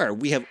 So far,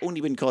 we have only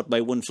been caught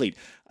by one fleet.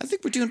 I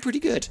think we're doing pretty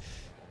good.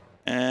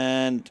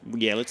 And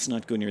yeah, let's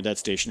not go near that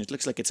station. It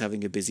looks like it's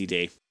having a busy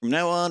day. From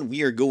now on,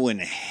 we are going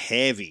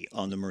heavy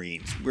on the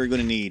Marines. We're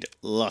going to need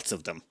lots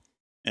of them.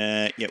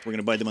 Yeah, we're going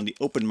to buy them on the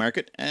open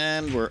market,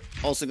 and we're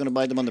also going to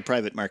buy them on the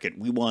private market.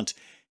 We want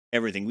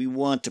everything. We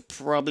want to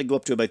probably go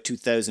up to about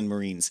 2,000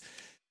 Marines.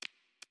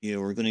 Yeah,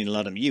 we're going to need a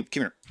lot of them. You,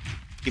 come here.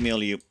 Give me all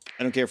of you.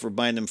 I don't care if we're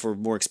buying them for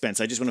more expense.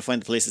 I just want to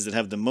find the places that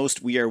have the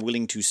most. We are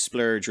willing to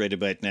splurge right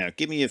about now.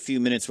 Give me a few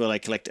minutes while I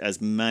collect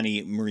as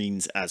many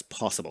Marines as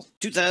possible.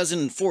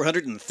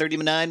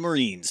 2,439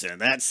 Marines, and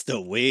that's the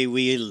way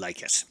we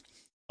like it.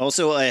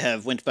 Also, I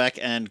have went back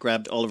and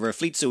grabbed all of our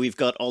fleet, so we've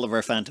got all of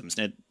our Phantoms.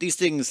 Now, these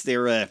things,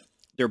 their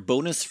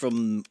bonus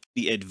from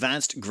the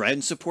Advanced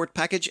Ground Support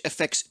package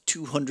affects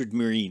 200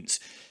 Marines.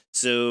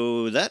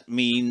 So that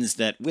means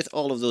that with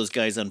all of those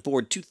guys on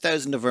board,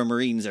 2,000 of our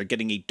Marines are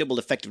getting a double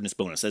effectiveness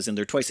bonus, as in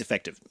they're twice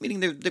effective.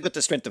 Meaning they've got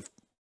the strength of,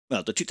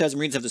 well, the 2,000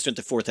 Marines have the strength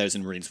of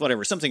 4,000 Marines,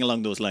 whatever, something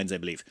along those lines, I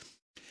believe.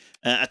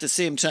 At the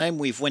same time,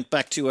 we've went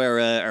back to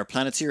our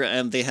planets here,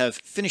 and they have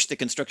finished the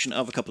construction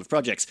of a couple of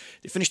projects.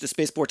 They finished the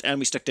spaceport, and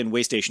we stuck in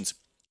way stations.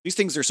 These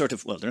things are sort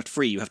of, well, they're not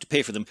free, you have to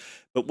pay for them,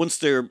 but once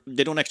they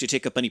don't actually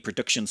take up any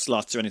production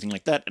slots or anything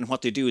like that, and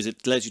what they do is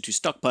it allows you to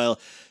stockpile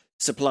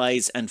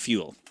supplies and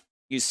fuel.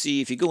 You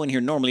see, if you go in here,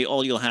 normally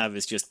all you'll have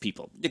is just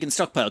people. You can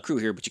stockpile crew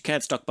here, but you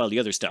can't stockpile the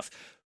other stuff.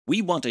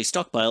 We want a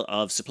stockpile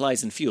of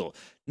supplies and fuel.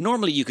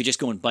 Normally, you could just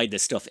go and buy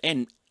this stuff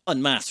en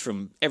masse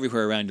from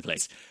everywhere around the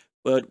place.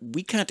 But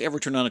we can't ever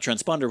turn on a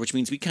transponder, which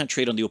means we can't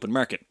trade on the open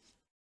market.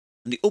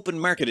 In the open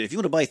market, if you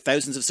want to buy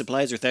thousands of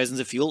supplies or thousands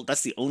of fuel,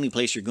 that's the only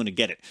place you're going to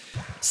get it.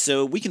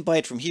 So we can buy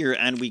it from here,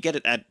 and we get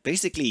it at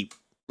basically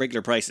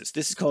regular prices.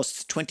 This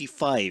costs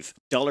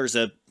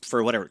 $25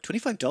 for whatever.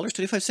 $25?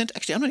 25 cents?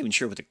 Actually, I'm not even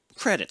sure what the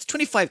credits.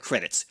 25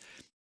 credits.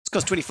 This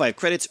costs 25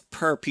 credits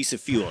per piece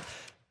of fuel.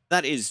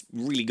 That is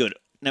really good.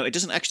 Now, it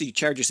doesn't actually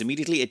charge us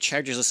immediately. It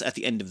charges us at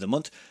the end of the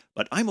month,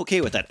 but I'm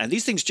okay with that. And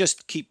these things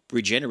just keep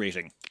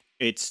regenerating.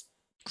 It's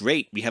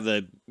great. We have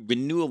a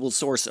renewable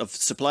source of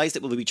supplies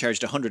that will be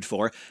charged 100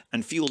 for,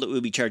 and fuel that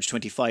will be charged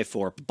 25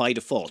 for by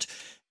default.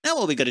 Now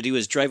all we got to do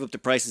is drive up the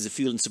prices of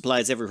fuel and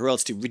supplies everywhere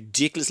else to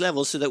ridiculous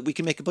levels so that we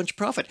can make a bunch of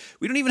profit.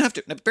 We don't even have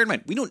to, now bear in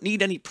mind, we don't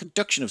need any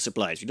production of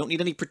supplies. We don't need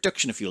any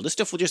production of fuel. This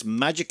stuff will just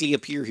magically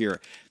appear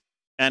here.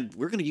 And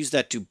we're going to use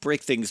that to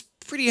break things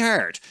pretty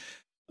hard.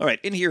 All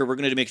right, in here, we're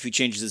going to make a few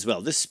changes as well.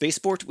 This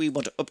spaceport, we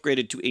want to upgrade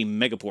it to a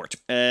megaport.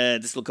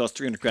 This will cost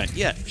 300 grand.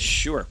 Yeah,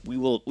 sure, we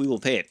will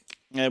pay it.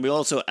 We'll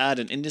also add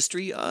an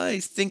industry, I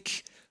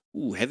think.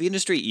 Ooh, heavy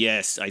industry?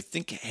 Yes, I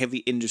think heavy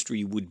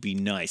industry would be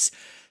nice.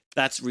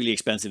 That's really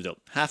expensive though.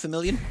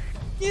 $500,000?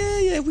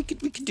 Yeah, we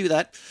can do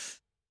that.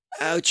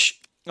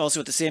 Ouch. Also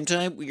at the same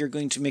time, we are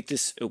going to make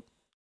this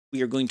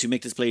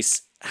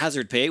place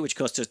hazard pay, which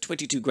costs us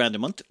 22 grand a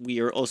month. We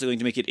are also going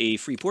to make it a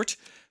free port.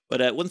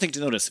 But one thing to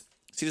notice,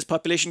 see this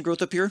population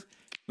growth up here?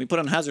 When we put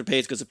on hazard pay,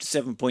 it goes up to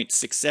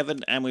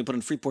 7.67, and when we put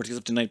on free port, it goes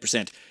up to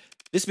 9%.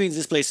 This means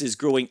this place is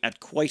growing at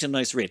quite a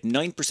nice rate.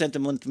 9% a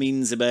month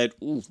means about,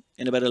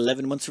 in about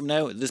 11 months from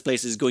now, this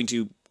place is going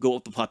to go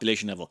up a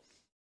population level.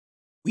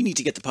 We need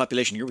to get the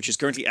population here, which is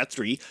currently at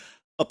 3,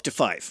 up to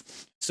 5.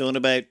 So in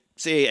about,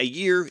 say, a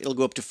year, it'll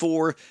go up to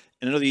 4,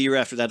 and another year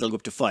after that, it'll go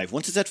up to 5.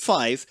 Once it's at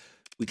 5,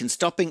 we can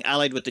stop being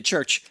allied with the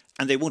church,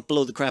 and they won't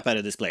blow the crap out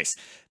of this place.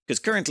 Because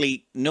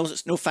currently, no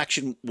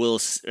faction will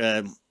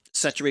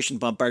saturation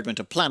bombardment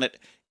a planet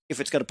if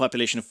it's got a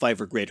population of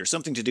 5 or greater.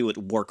 Something to do with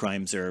war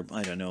crimes, or,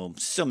 I don't know,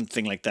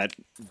 something like that.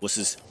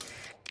 Wusses.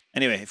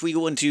 Anyway, if we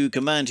go into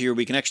command here,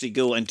 we can actually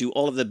go and do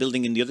all of the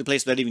building in the other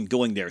place without even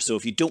going there. So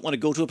if you don't want to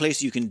go to a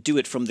place, you can do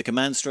it from the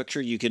command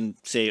structure. You can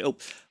say, oh,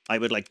 I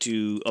would like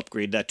to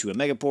upgrade that to a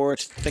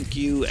megaport. Thank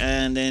you.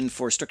 And then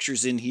for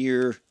structures in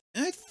here,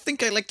 I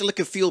think I like the look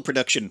of fuel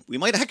production. We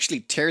might actually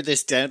tear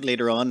this down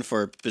later on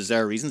for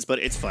bizarre reasons, but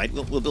it's fine.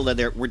 We'll build that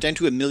there. We're down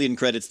to 1 million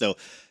credits, though.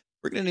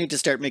 We're going to need to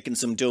start making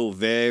some dough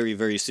very,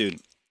 very soon.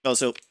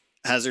 Also,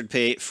 hazard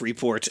pay, free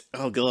port.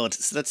 Oh god,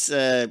 so that's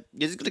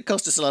it's going to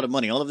cost us a lot of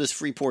money. All of this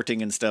free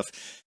porting and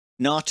stuff,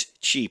 not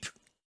cheap.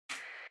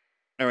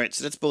 All right,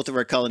 so that's both of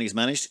our colonies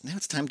managed. Now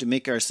it's time to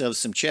make ourselves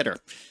some cheddar.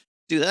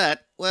 Do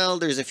that. Well,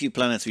 there's a few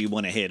planets we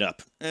want to hit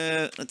up.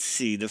 Let's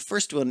see. The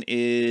first one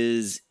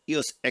is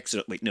Eos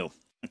Exodus. Wait, no.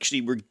 Actually,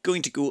 we're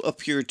going to go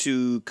up here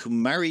to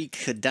Kumari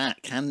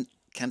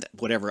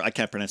whatever. I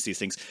can't pronounce these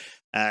things.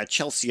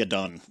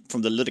 Chalcedon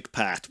from the Ludic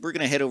Path. We're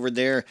going to head over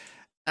there.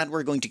 And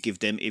we're going to give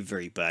them a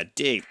very bad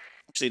day.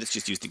 Actually, let's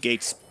just use the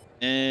gates.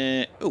 Oh,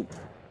 you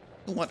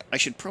know what? I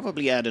should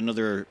probably add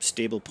another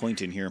stable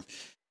point in here.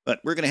 But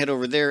we're going to head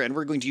over there, and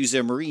we're going to use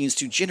our Marines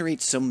to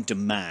generate some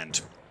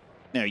demand.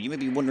 Now, you may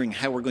be wondering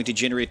how we're going to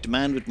generate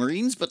demand with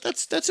Marines, but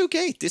that's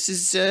okay. This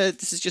is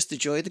just the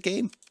joy of the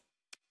game.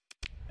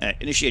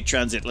 Initiate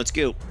transit. Let's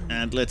go.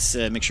 And let's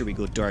make sure we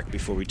go dark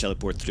before we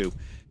teleport through.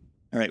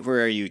 All right,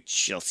 where are you,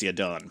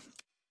 Chalcedon?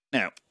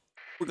 Now,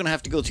 we're going to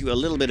have to go through a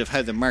little bit of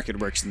how the market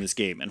works in this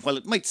game. And while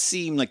it might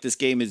seem like this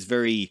game is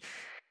very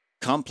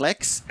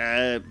complex,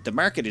 the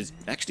market is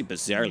actually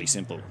bizarrely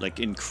simple, like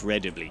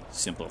incredibly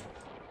simple.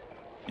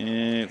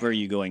 Where are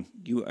you going?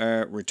 You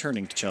are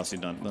returning to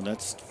Chalcedon. Well,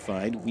 that's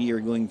fine. We are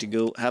going to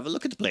go have a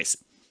look at the place.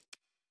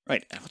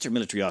 Right, what's our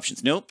military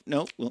options? Nope,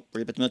 we'll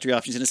worry about the military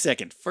options in a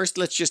second. First,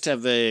 let's just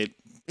have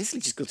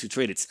basically just go through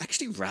trade. It's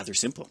actually rather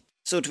simple.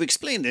 So to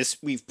explain this,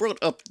 we've brought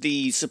up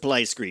the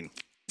supply screen.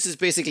 This is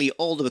basically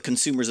all the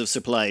consumers of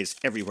supplies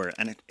everywhere,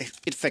 and it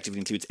effectively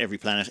includes every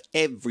planet.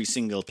 Every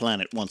single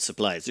planet wants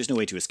supplies. There's no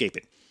way to escape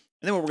it.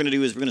 And then what we're going to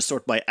do is we're going to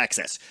sort by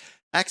access.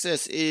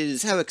 Access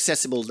is how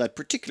accessible that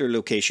particular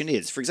location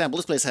is. For example,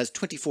 this place has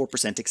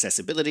 24%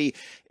 accessibility.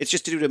 It's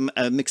just to do with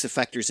a mix of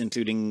factors,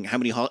 including how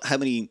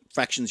many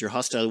factions you're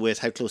hostile with,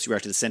 how close you are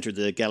to the center of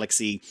the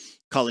galaxy,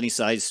 colony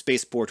size,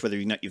 spaceport, whether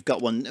or not you've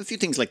got one, a few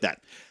things like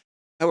that.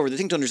 However, the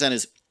thing to understand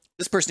is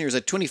this person here is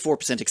at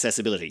 24%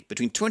 accessibility.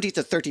 Between 20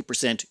 to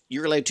 30%,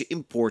 you're allowed to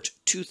import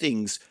 2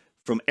 things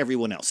from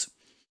everyone else.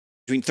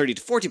 Between 30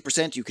 to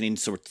 40%, you can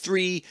import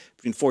 3.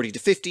 Between 40 to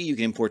 50, you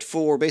can import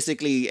 4.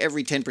 Basically,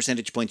 every 10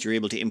 percentage points, you're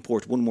able to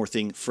import 1 more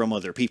thing from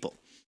other people.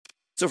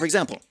 So, for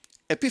example,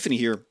 Epiphany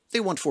here, they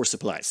want 4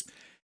 supplies.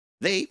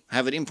 They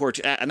have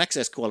an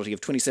access quality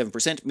of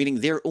 27%, meaning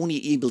they're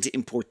only able to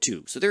import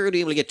 2. So they're only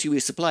able to get 2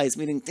 supplies,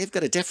 meaning they've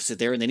got a deficit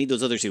there and they need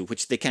those other 2,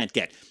 which they can't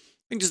get.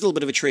 I think there's a little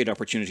bit of a trade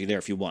opportunity there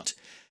if you want.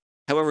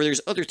 However, there's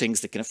other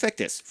things that can affect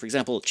this. For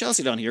example,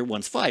 Chalcedon here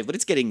wants 5, but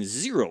it's getting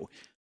 0.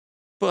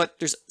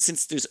 But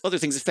since there's other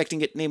things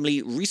affecting it,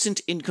 namely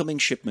recent incoming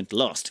shipment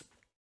lost.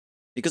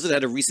 Because it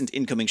had a recent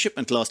incoming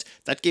shipment lost,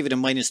 that gave it a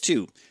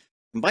 -2.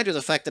 Combined with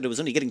the fact that it was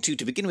only getting 2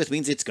 to begin with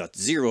means it's got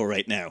 0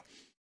 right now.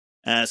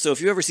 So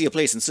if you ever see a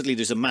place and suddenly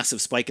there's a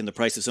massive spike in the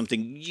price of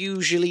something,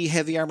 usually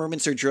heavy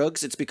armaments or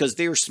drugs, it's because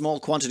they're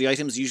small quantity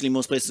items. Usually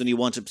most places only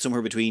want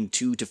somewhere between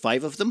 2 to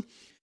 5 of them.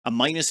 A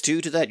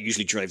 -2 to that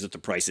usually drives up the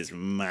prices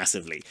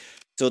massively.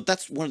 So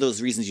that's one of those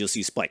reasons you'll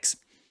see spikes.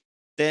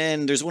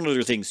 Then there's one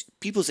other thing.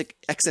 People's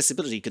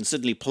accessibility can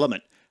suddenly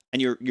plummet,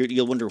 and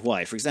you'll wonder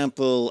why. For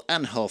example,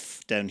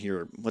 Anhof down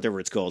here, whatever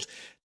it's called,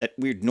 that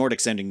weird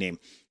Nordic-sounding name,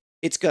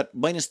 it's got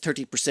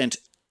 -30%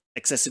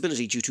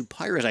 accessibility due to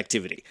pirate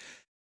activity.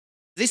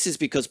 This is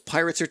because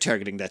pirates are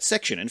targeting that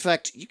section. In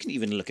fact, you can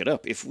even look it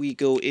up. If we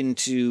go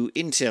into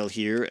Intel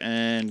here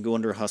and go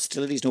under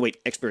hostilities, no wait,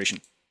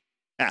 exploration.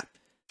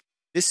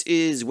 This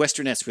is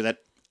Western S, where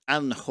that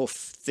Anhof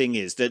thing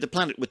is, the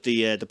planet with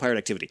the pirate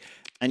activity.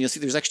 And you'll see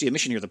there's actually a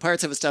mission here. The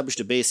pirates have established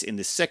a base in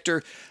this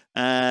sector.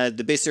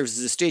 The base serves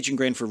as a staging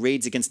ground for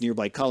raids against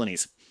nearby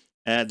colonies.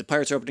 The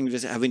pirates are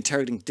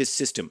targeting this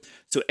system.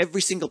 So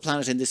every single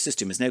planet in this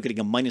system is now getting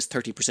a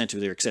 -30% of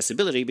their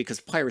accessibility because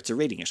pirates are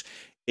raiding it.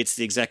 It's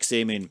the exact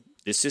same in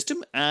this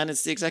system, and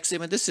it's the exact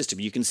same in this system.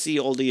 You can see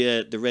all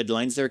the red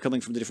lines there coming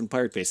from the different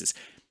pirate bases.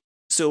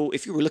 So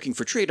if you were looking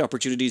for trade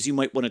opportunities, you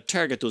might want to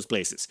target those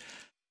places.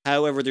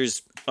 However,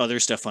 there's other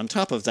stuff on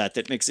top of that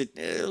that makes it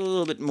a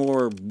little bit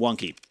more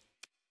wonky.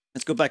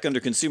 Let's go back under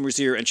consumers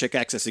here and check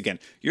access again.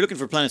 You're looking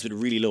for planets with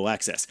really low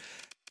access.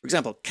 For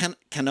example,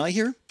 Cannell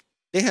here?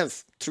 They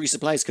have 3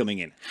 supplies coming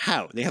in.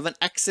 How? They have an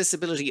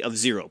accessibility of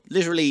 0.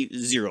 Literally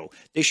 0.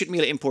 They shouldn't be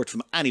able to import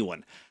from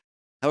anyone.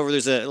 However,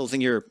 there's a little thing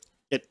here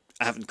that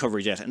I haven't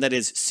covered yet, and that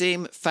is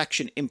same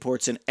faction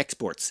imports and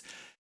exports.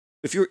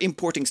 If you're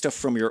importing stuff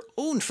from your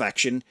own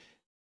faction,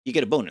 you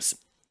get a bonus.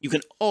 You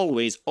can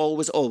always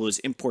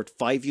import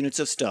 5 units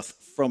of stuff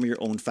from your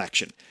own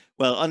faction.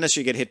 Well, unless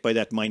you get hit by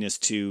that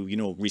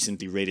 -2,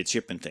 recently raided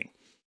shipment thing.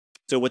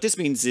 So what this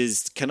means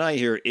is Cannell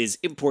here is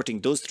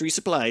importing those 3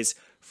 supplies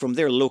from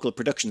their local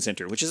production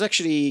center, which is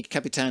actually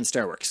Capitan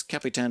Starworks.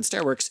 Capitan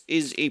Starworks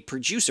is a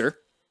producer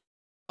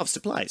of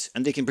supplies,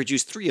 and they can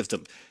produce 3 of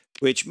them,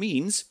 which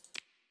means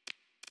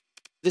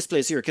this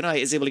place here, Cannell,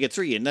 is able to get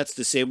 3, and that's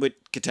the same with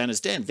Katana's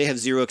Den. They have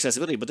 0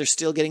 accessibility, but they're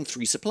still getting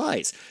 3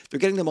 supplies. They're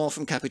getting them all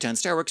from Capitan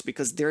Starworks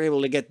because they're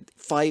able to get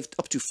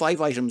up to 5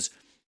 items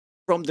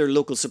from their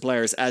local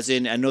suppliers, as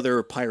in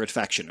another pirate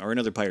faction or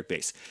another pirate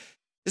base.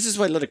 This is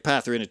why Ludic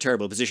Path are in a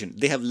terrible position.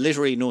 They have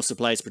literally no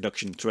supplies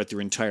production throughout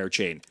their entire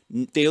chain.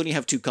 They only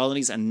have 2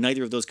 colonies, and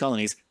neither of those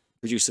colonies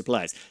produce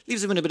supplies.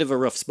 Leaves them in a bit of a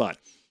rough spot.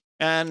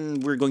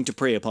 And we're going to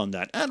prey upon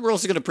that. And we're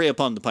also going to prey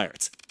upon the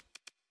pirates.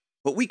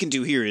 What we can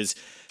do here is,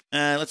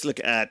 let's look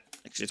at,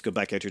 actually let's go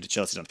back out here to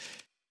Chalcedon.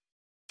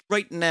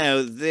 Right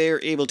now,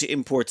 they're able to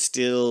import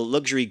still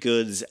luxury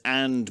goods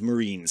and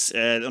marines.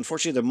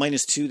 Unfortunately, the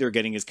 -2 they're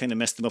getting has kind of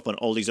messed them up on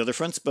all these other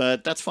fronts,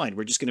 but that's fine.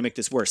 We're just going to make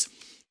this worse.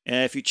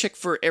 If you check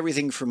for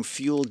everything from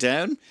fuel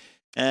down,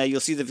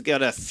 you'll see they've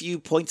got a few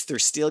points they're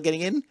still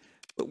getting in,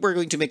 but we're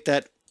going to make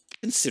that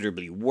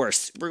considerably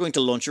worse. We're going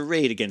to launch a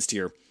raid against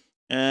here.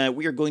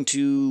 We are going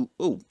to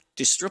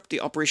disrupt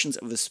the operations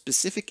of a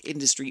specific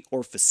industry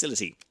or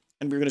facility,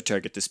 and we're going to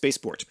target the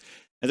spaceport.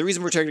 Now, the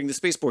reason we're targeting the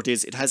spaceport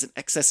is it has an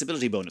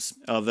accessibility bonus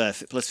of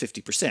plus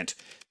 50%.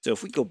 So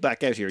if we go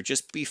back out here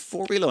just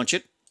before we launch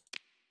it,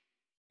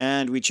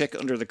 and we check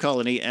under the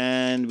colony,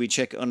 and we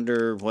check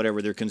under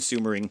whatever they're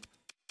consuming.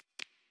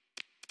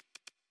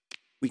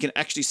 we can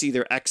actually see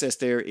their access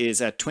there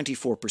is at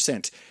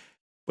 24%.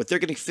 But they're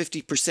getting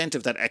 50%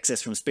 of that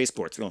access from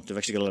spaceports. Well, they've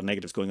actually got a lot of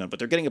negatives going on, but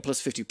they're getting a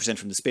plus 50%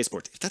 from the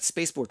spaceport. If that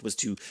spaceport was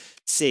to,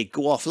 say,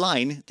 go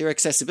offline, their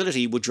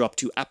accessibility would drop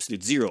to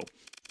absolute zero.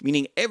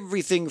 Meaning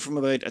everything from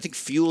about, I think,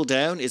 fuel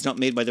down is not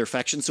made by their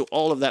faction, so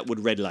all of that would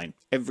redline.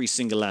 Every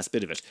single last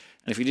bit of it.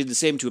 And if we did the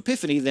same to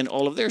Epiphany, then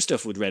all of their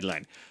stuff would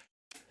redline.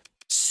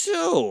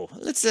 So,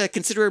 let's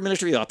consider our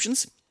military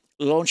options.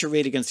 Launch a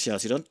raid against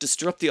Chalcedon,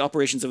 disrupt the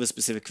operations of a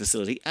specific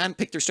facility, and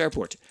pick their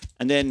starport.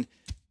 And then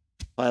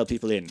file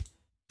people in.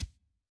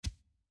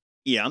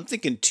 Yeah, I'm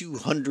thinking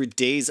 200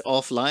 days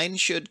offline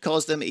should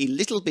cause them a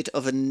little bit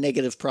of a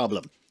negative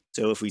problem.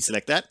 So if we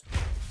select that,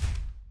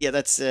 yeah,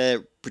 that's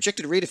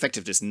projected raid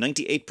effectiveness,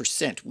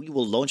 98%. We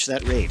will launch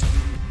that raid.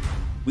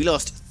 We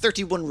lost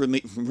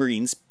 31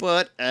 Marines,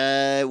 but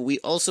we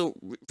also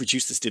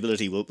reduced the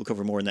stability. We'll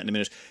cover more on that in a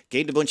minute.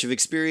 Gained a bunch of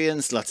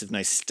experience, lots of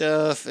nice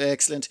stuff,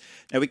 excellent.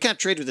 Now, we can't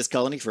trade with this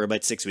colony for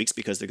about 6 weeks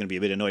because they're going to be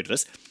a bit annoyed at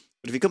us.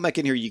 But if you come back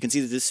in here, you can see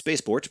that this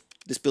spaceport,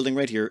 this building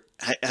right here,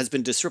 has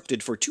been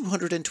disrupted for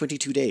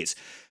 222 days.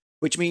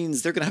 Which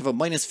means they're going to have a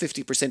minus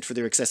 50% for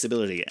their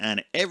accessibility,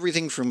 and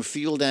everything from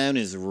fuel down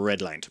is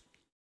redlined.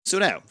 So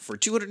now, for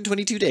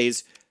 222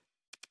 days,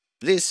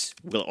 this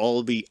will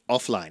all be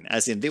offline,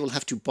 as in they will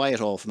have to buy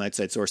it all from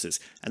outside sources.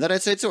 And that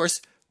outside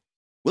source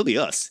will be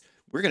us.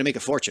 We're going to make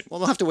a fortune. Well,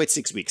 we'll have to wait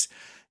 6 weeks.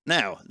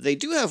 Now, they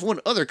do have one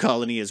other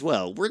colony as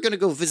well. We're going to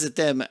go visit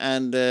them,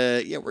 and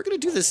yeah, we're going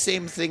to do the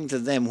same thing to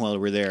them while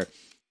we're there.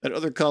 That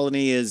other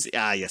colony is,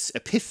 yes,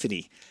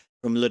 Epiphany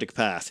from Ludic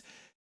Path.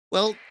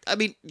 Well, I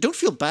mean, don't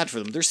feel bad for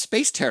them. They're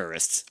space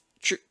terrorists.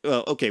 Sure,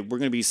 well, okay, we're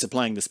going to be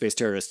supplying the space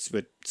terrorists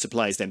with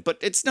supplies then, but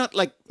it's not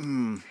like,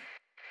 you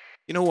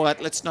know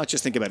what, let's not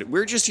just think about it.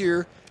 We're just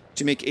here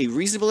to make a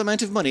reasonable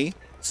amount of money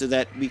so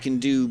that we can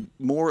do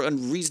more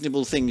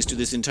unreasonable things to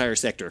this entire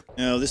sector.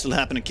 Now, this will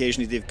happen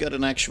occasionally. They've got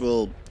an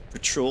actual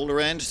patrol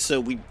around, so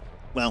we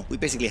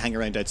basically hang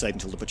around outside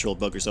until the patrol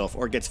buggers off,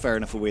 or gets far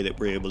enough away that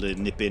we're able to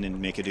nip in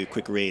and make it a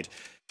quick raid.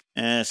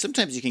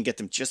 Sometimes you can get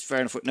them just far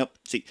enough. Nope,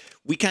 see,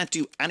 we can't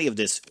do any of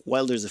this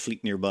while there's a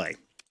fleet nearby.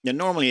 Now,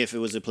 normally, if it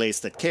was a place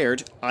that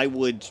cared, I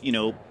would, you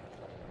know,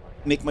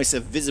 make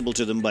myself visible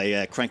to them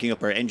by cranking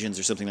up our engines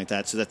or something like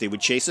that so that they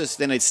would chase us.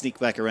 Then I'd sneak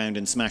back around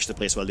and smash the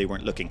place while they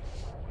weren't looking.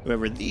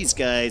 However, these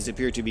guys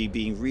appear to be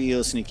being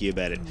real sneaky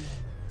about it.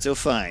 So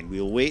fine,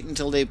 we'll wait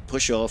until they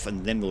push off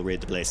and then we'll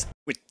raid the place.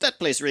 With that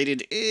place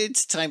raided,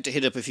 it's time to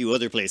hit up a few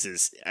other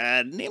places.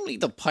 Namely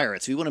the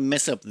pirates. We want to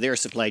mess up their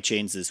supply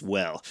chains as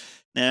well.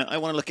 Now, I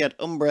want to look at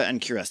Umbra and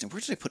Cuirass. Now,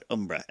 where did I put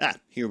Umbra?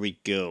 Here we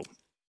go.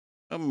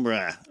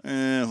 Umbra,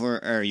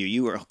 where are you?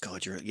 You are, oh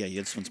god,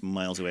 this one's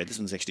miles away. This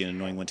one's actually an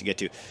annoying one to get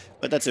to,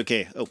 but that's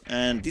okay. Oh,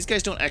 and these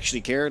guys don't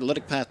actually care.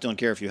 Ludic Path don't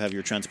care if you have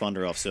your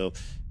transponder off, so,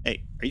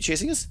 hey, are you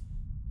chasing us?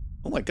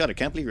 Oh my god, I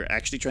can't believe you're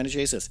actually trying to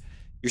chase us.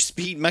 Your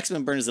speed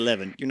maximum burn is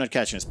 11. You're not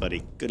catching us,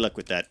 buddy. Good luck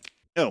with that.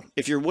 Oh,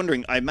 if you're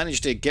wondering, I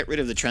managed to get rid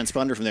of the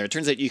transponder from there. It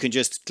turns out you can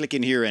just click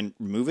in here and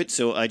remove it,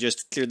 so I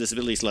just cleared this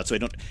ability slot, so I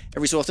don't,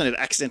 every so often I'd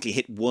accidentally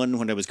hit one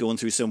when I was going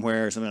through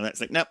somewhere or something like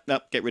that. It's like,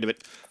 nope, get rid of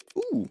it.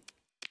 Ooh.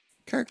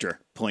 Character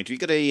point. We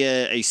got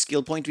a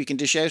skill point we can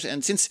dish out,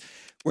 and since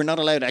we're not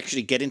allowed to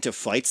actually get into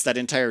fights, that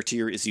entire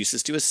tier is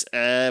useless to us.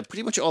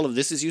 Pretty much all of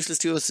this is useless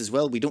to us as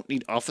well. We don't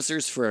need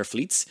officers for our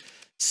fleets,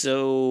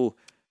 so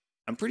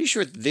I'm pretty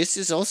sure this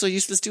is also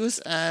useless to us,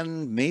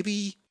 and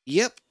maybe,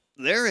 yep,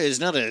 there is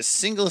not a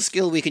single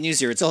skill we can use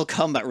here. It's all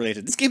combat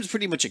related. This game is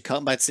pretty much a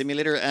combat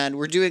simulator, and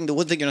we're doing the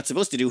one thing you're not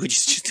supposed to do, which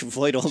is just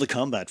avoid all the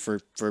combat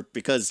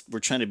because we're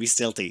trying to be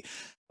stealthy.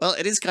 Well,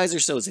 it is Kaiser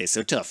Söze,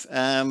 so tough.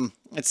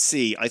 Let's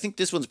see. I think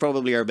this one's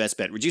probably our best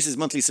bet. Reduces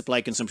monthly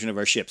supply consumption of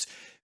our ships.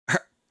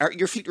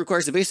 Your fleet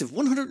requires a base of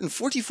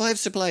 145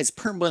 supplies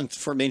per month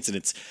for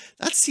maintenance.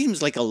 That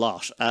seems like a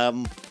lot.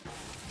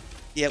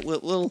 Yeah,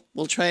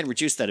 we'll try and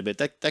reduce that a bit.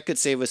 That could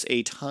save us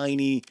a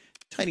tiny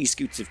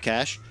scoots of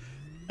cash.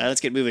 Let's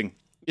get moving.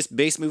 This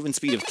base movement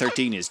speed of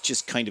 13 is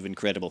just kind of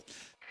incredible.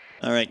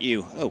 All right,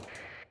 you. Oh,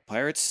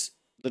 pirates,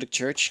 Ludic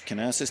Church,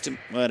 Cannell system,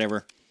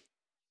 whatever.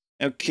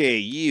 Okay,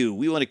 you.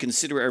 We want to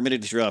consider our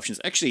military options.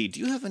 Actually, do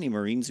you have any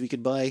Marines we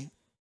could buy?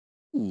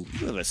 Ooh,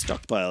 you have a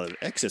stockpile of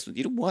excess.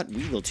 You know what?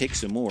 We will take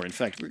some more. In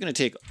fact, we're going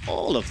to take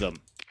all of them.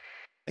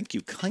 Thank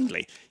you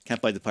kindly.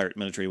 Can't buy the pirate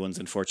military ones,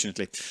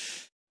 unfortunately.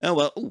 Oh,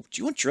 well. Ooh, do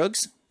you want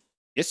drugs?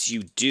 Yes,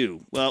 you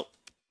do. Well,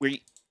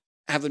 we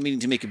have a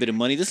meeting to make a bit of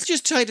money. This will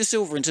just tide us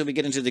over until we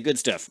get into the good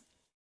stuff.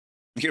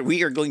 Here,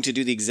 we are going to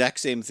do the exact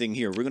same thing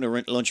here. We're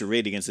going to launch a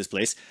raid against this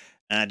place.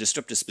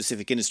 Disrupt a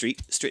specific industry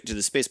straight to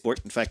the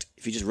spaceport. In fact,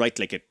 if you just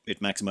right-click it,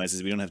 it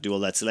maximizes. We don't have to do all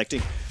that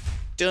selecting.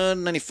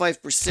 Done,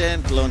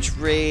 95%, launch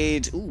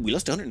raid. Ooh, we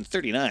lost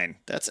 139.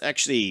 That's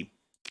actually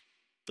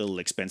a little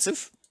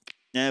expensive.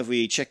 Now, if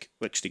we check,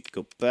 actually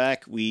go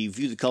back, we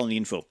view the colony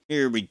info.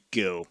 Here we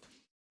go.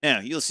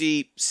 Now, you'll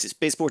see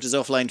spaceport is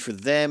offline for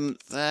them.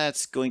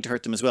 That's going to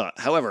hurt them as well.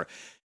 However,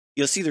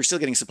 you'll see they're still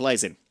getting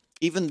supplies in.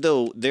 Even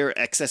though their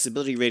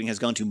accessibility rating has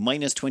gone to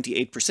minus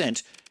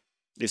 28%,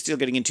 they're still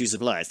getting into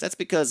supplies. That's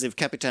because if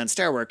Capitan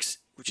Starworks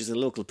which is a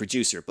local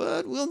producer,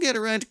 but we'll get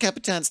around to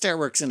Capitan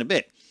Starworks in a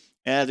bit.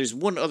 There's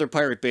one other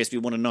pirate base we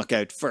want to knock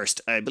out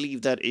first. I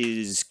believe that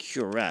is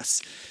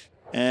Cuirass.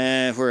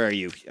 Where are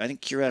you? I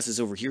think Cuirass is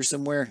over here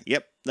somewhere.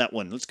 Yep, that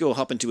one. Let's go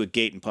hop into a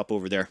gate and pop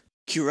over there.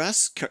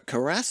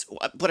 Cuirass?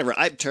 Whatever,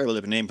 I'm terrible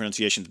at name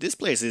pronunciation. This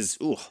place is,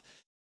 ooh,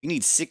 you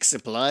need 6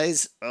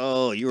 supplies?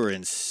 Oh, you're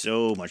in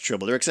so much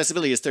trouble. Their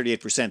accessibility is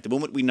 38%. The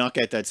moment we knock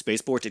out that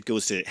spaceport, it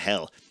goes to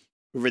hell.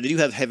 However, they do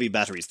have heavy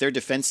batteries. Their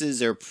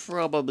defenses are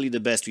probably the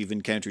best we've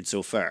encountered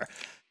so far.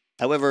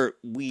 However,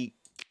 we...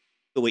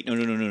 Oh, wait,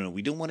 no.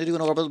 We don't want to do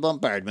an orbital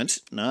bombardment.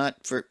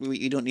 Not for...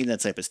 You don't need that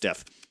type of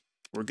stuff.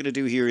 What we're going to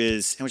do here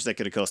is... How much is that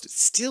going to cost?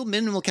 Still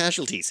minimal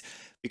casualties.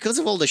 Because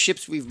of all the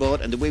ships we've bought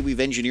and the way we've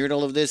engineered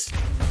all of this,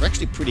 we're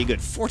actually pretty good.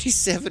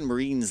 47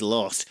 Marines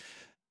lost.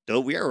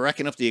 Though we are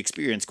racking up the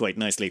experience quite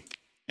nicely.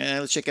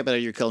 Let's check out how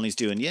your colony's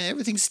doing. Yeah,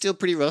 everything's still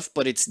pretty rough,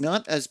 but it's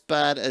not as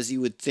bad as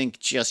you would think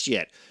just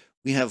yet.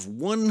 We have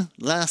one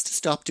last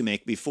stop to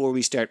make before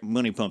we start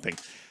money pumping.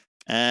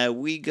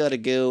 We gotta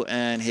go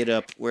and hit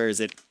up, where is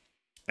it?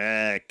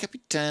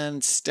 Capitan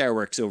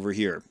Starworks over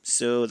here.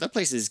 So that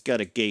place has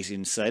got a gate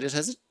inside it,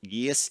 has it?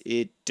 Yes,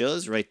 it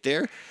does, right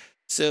there.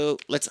 So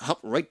let's hop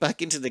right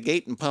back into the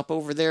gate and pop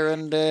over there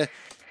and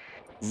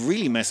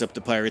really mess up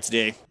the pirates'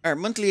 day. Our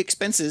monthly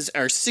expenses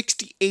are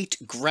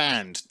 68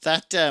 grand.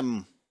 That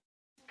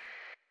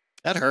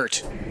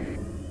hurt.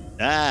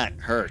 That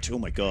hurt. Oh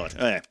my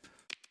god.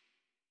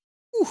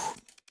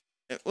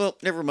 Well,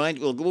 never mind.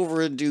 We'll go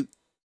over and do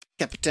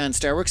Capitan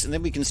Starworks, and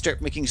then we can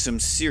start making some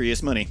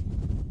serious money.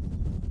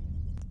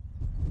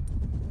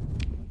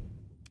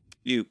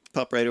 You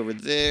pop right over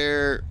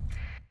there.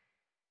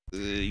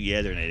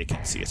 Yeah, they're not. They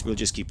can't see us. We'll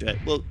just keep that.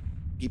 We'll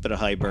keep it a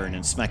high burn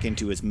and smack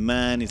into as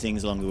many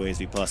things along the way as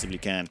we possibly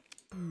can.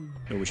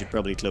 Or we should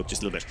probably cloak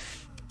just a little bit.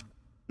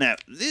 Now,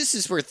 this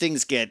is where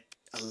things get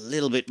a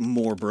little bit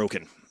more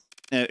broken.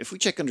 Now, if we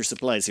check under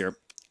supplies here,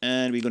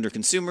 and we go under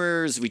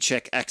consumers, we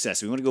check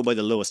access. We want to go by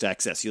the lowest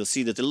access. You'll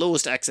see that the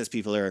lowest access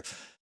people are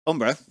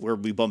Umbra, where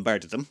we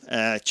bombarded them,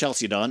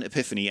 Chalcedon,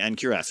 Epiphany, and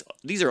Cuirass.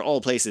 These are all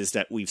places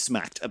that we've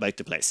smacked about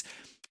the place.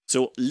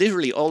 So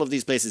literally all of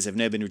these places have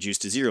now been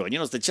reduced to 0. And you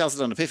notice the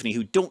Chalcedon, Epiphany,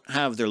 who don't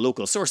have their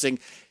local sourcing,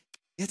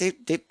 yeah,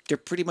 they're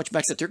pretty much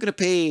maxed out. They're going to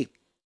pay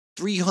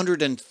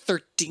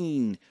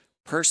 313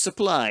 per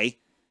supply.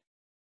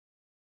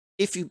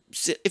 If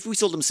we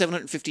sold them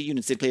 750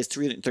 units, they'd pay us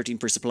 313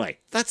 per supply.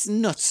 That's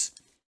nuts.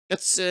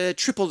 That's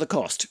triple the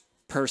cost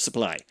per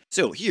supply.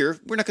 So here,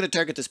 we're not going to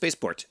target the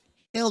spaceport.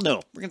 Hell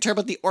no. We're going to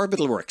target the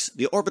orbital works.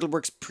 The orbital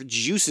works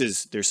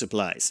produces their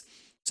supplies.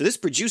 So this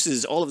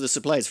produces all of the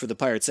supplies for the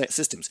pirate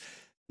systems.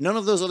 None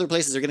of those other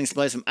places are getting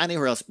supplies from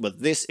anywhere else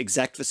but this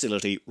exact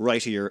facility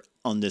right here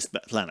on this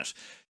planet.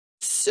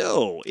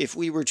 So, if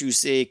we were to,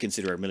 say,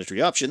 consider our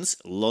military options,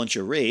 launch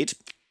a raid,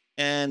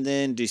 and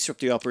then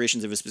disrupt the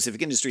operations of a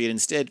specific industry, and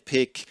instead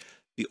pick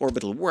the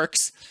orbital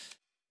works,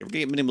 we're going to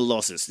get minimal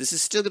losses. This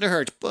is still going to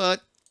hurt,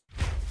 but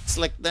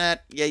select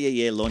that.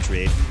 Yeah, launch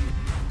raid.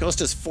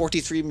 Cost us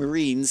 43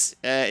 Marines.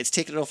 It's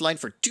taken it offline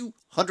for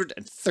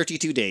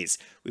 232 days.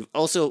 We've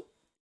also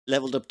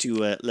leveled up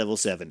to level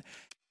 7.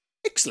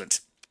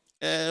 Excellent.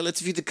 Let's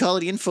view the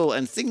colony info,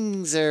 and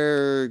things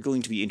are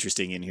going to be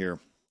interesting in here.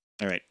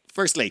 All right.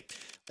 Firstly,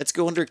 let's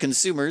go under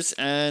consumers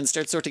and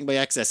start sorting by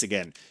access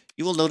again.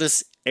 You will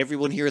notice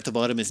everyone here at the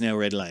bottom is now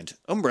redlined.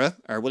 Umbra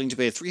are willing to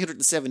pay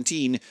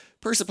 317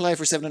 per supply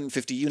for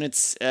 750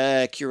 units.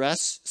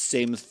 Cuirass,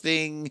 same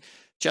thing.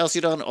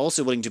 Chalcedon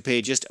also willing to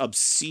pay just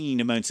obscene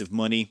amounts of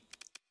money.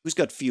 Who's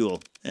got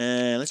fuel?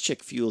 Let's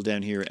check fuel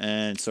down here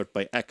and sort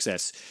by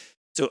access.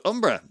 So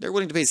Umbra, they're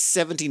willing to pay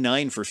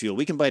 79 for fuel.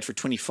 We can buy it for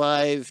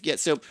 25. Yeah,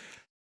 so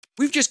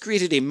we've just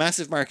created a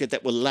massive market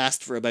that will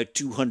last for about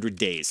 200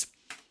 days.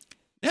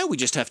 Now we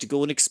just have to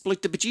go and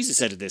exploit the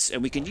bejesus out of this,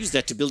 and we can use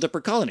that to build up our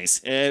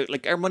colonies.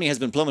 Like, our money has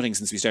been plummeting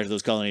since we started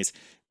those colonies,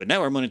 but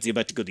now our money's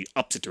about to go the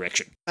opposite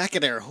direction. Back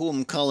at our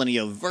home colony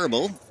of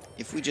Verbal,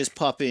 if we just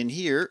pop in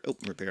here,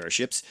 repair our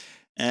ships,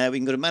 we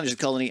can go to manage the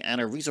colony,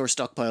 and our resource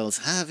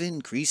stockpiles have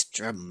increased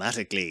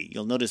dramatically.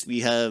 You'll notice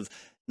we have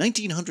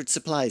 1,900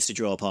 supplies to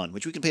draw upon,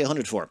 which we can pay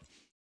 100 for.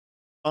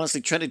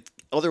 Honestly, trying to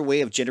other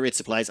way of generate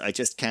supplies, I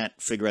just can't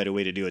figure out a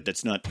way to do it.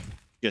 That's not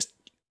just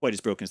quite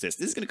as broken as this.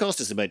 This is going to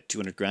cost us about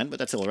 200 grand, but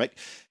that's all right.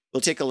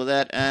 We'll take all of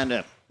that,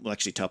 and we'll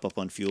actually top up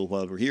on fuel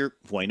while we're here.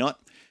 Why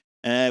not?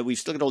 We've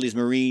still got all these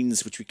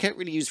Marines, which we can't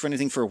really use for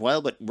anything for a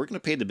while, but we're going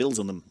to pay the bills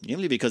on them,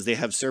 mainly because they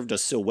have served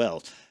us so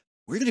well.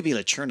 We're going to be able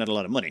to churn out a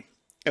lot of money.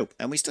 Oh,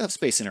 and we still have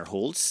space in our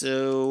hold,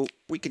 so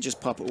we can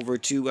just pop over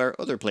to our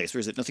other place. Where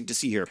is it? Nothing to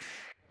see here.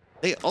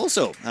 They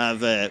also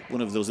have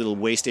one of those little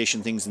way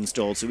station things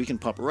installed, so we can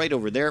pop right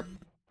over there,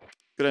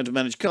 go down to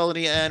manage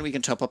colony, and we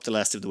can top up the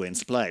last of the way in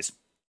supplies.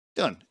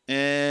 Done.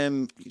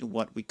 You know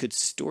what? We could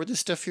store this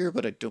stuff here,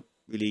 but I don't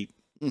really...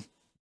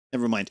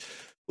 never mind.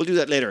 We'll do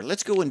that later.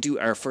 Let's go and do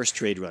our first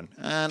trade run.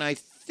 And I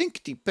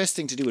think the best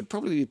thing to do would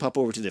probably be pop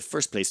over to the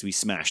first place we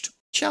smashed.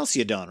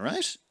 Chalcedon,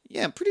 right?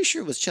 Yeah, I'm pretty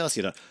sure it was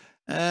Chalcedon.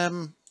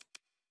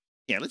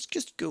 Yeah, let's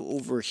just go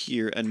over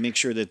here and make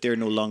sure that they're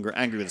no longer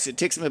angry with us. It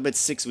takes them about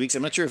 6 weeks.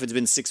 I'm not sure if it's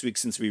been 6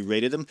 weeks since we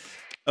raided them.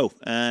 Oh,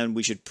 and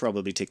we should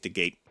probably take the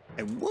gate.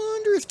 I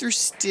wonder if they're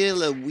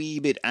still a wee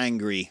bit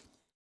angry.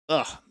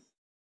 Ugh,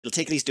 it'll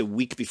take at least a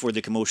week before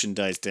the commotion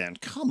dies down.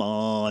 Come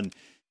on.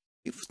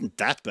 It wasn't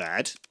that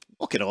bad.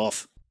 Walk it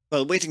off.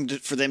 While waiting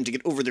for them to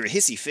get over their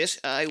hissy fit,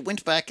 I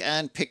went back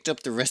and picked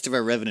up the rest of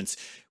our revenants.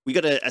 We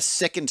got a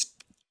second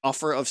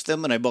offer of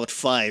them, and I bought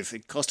 5.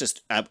 It cost us,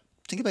 I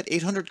think, about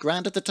 800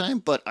 grand at the time,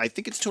 but I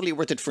think it's totally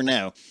worth it for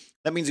now.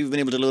 That means we've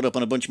been able to load up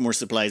on a bunch more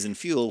supplies and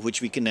fuel,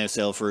 which we can now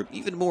sell for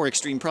even more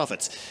extreme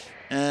profits.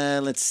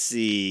 Let's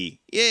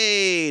see.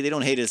 Yay! They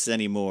don't hate us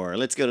anymore.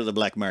 Let's go to the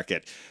black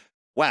market.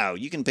 Wow,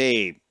 you can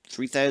pay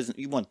 3,000.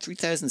 You want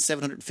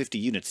 3,750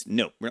 units?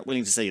 No, we're not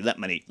willing to sell you that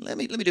many. Let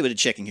me do a bit of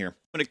checking here.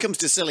 When it comes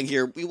to selling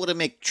here, we want to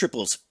make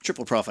triple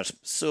profit.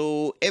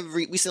 So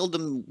we sold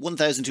them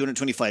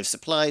 1,225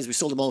 supplies. We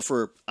sold them all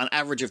for an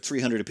average of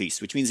 300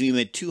 apiece, which means we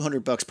made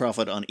 $200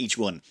 profit on each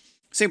one.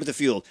 Same with the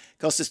fuel.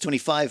 Cost us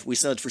 25. We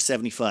sell it for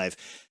 75.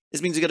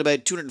 This means we got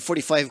about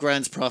 245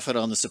 grand's profit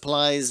on the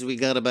supplies. We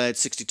got about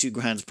 62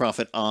 grand's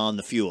profit on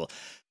the fuel.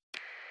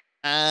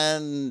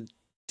 And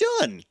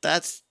done.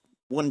 That's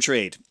one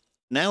trade.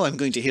 Now I'm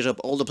going to hit up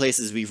all the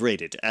places we've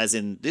raided, as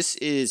in, this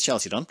is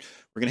Chalcedon.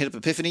 We're going to hit up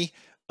Epiphany,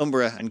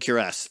 Umbra, and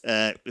Cuirass.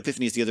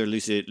 Epiphany is the other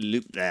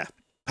the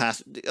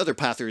other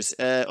pathers.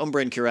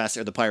 Umbra and Cuirass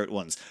are the pirate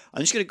ones.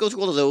 I'm just going to go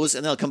through all of those,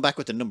 and then I'll come back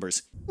with the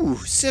numbers. Ooh,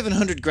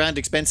 700 grand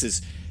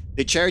expenses.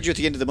 They charge you at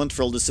the end of the month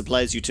for all the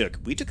supplies you took.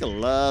 We took a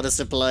lot of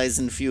supplies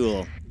and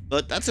fuel,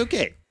 but that's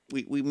okay.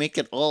 We make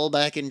it all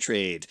back in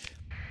trade.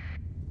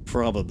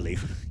 Probably.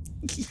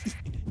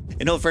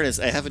 In all fairness,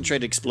 I haven't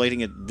tried exploiting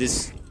it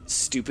this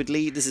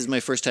stupidly. This is my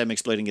first time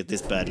exploiting it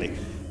this badly.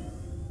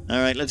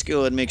 Alright, let's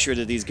go and make sure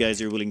that these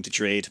guys are willing to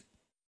trade.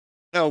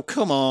 Oh,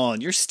 come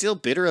on. You're still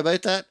bitter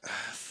about that?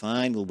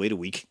 Fine, we'll wait a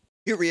week.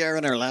 Here we are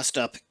on our last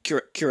stop,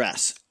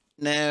 Cuirass.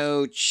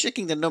 Now,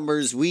 checking the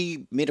numbers,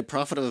 we made a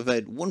profit of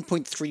about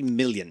 1.3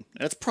 million.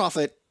 That's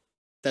profit.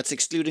 That's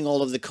excluding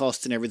all of the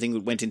costs and everything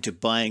that went into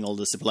buying all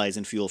the supplies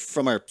and fuel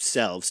from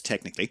ourselves,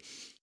 technically.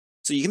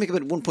 So you can make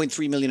about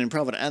 1.3 million in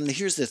profit. And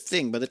here's the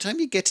thing. By the time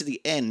you get to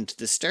the end,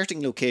 the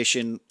starting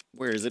location,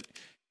 where is it?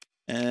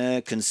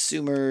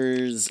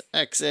 Consumers,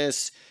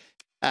 access.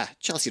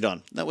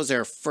 Chalcedon. That was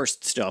our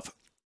first stop.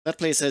 That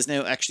place has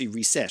now actually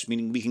reset,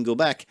 meaning we can go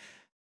back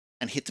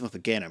and hit them up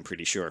again, I'm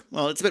pretty sure.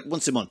 Well, it's about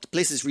once a month. The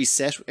place is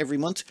reset every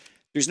month.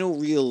 There's no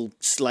real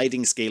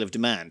sliding scale of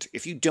demand.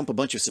 If you dump a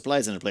bunch of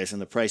supplies in a place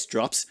and the price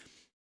drops,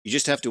 you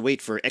just have to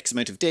wait for X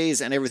amount of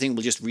days and everything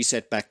will just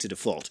reset back to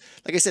default.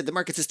 Like I said, the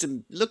market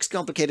system looks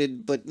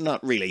complicated, but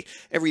not really.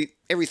 Every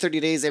 30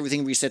 days,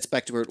 everything resets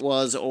back to where it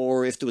was,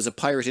 or if there was a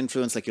pirate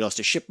influence, like you lost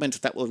a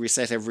shipment, that will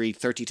reset every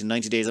 30 to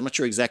 90 days. I'm not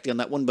sure exactly on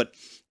that one, but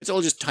it's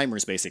all just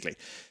timers, basically.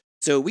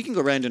 So we can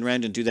go round and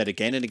round and do that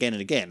again and again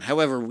and again.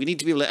 However, we need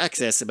to be able to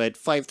access about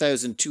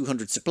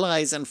 5,200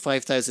 supplies and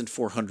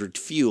 5,400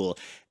 fuel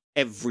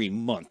every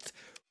month,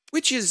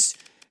 which is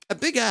a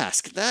big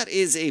ask. That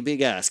is a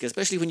big ask,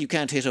 especially when you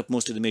can't hit up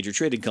most of the major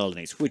trading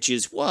colonies, which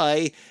is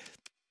why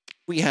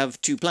we have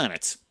 2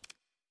 planets.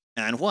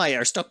 And why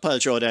our stockpile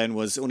drawdown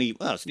was only,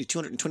 well, it's only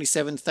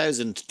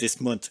 227,000 this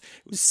month.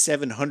 It was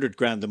 700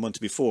 grand the month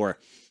before.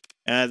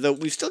 Though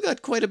we've still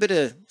got quite a bit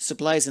of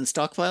supplies in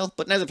stockpile,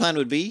 but now the plan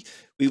would be,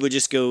 we would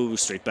just go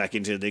straight back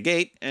into the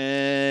gate,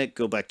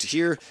 go back to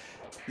here.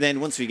 Then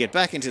once we get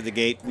back into the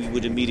gate, we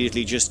would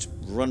immediately just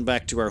run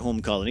back to our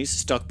home colonies,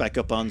 stock back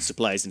up on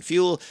supplies and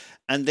fuel,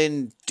 and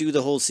then do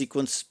the whole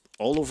sequence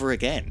all over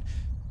again.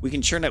 We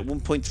can churn out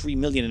 1.3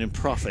 million in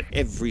profit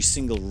every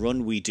single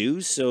run we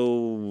do,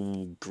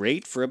 so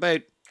great for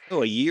about,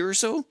 a year or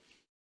so.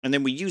 And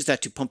then we use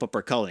that to pump up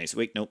our colonies.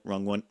 Wait, no,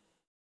 wrong one.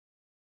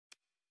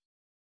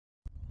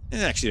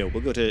 Actually, no,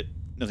 we'll go to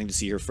nothing to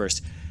see here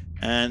first.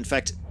 And in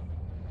fact,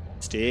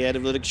 stay out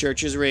of the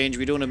church's range.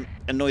 We don't want to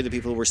annoy the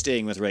people we're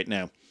staying with right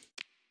now.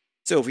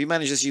 So if we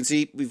manage this, you can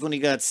see we've only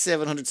got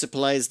 700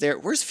 supplies there.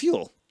 Where's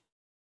fuel?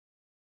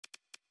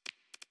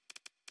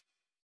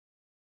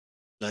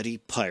 Bloody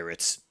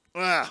pirates.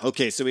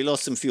 Okay, so we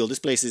lost some fuel. This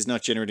place is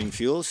not generating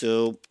fuel,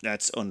 so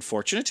that's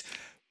unfortunate.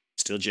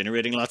 Still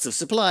generating lots of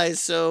supplies,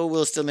 so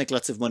we'll still make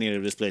lots of money out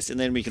of this place. And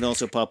then we can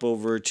also pop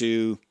over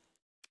to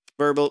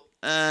Burble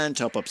and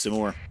top up some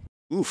more.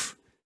 Oof,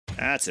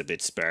 that's a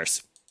bit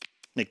sparse.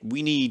 Like,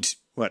 we need,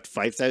 what,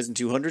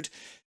 5,200?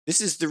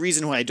 This is the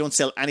reason why I don't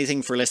sell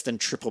anything for less than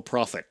triple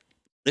profit.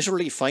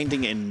 Literally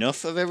finding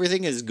enough of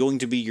everything is going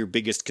to be your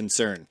biggest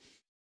concern.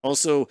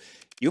 Also,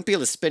 you won't be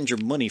able to spend your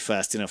money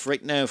fast enough.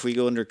 Right now, if we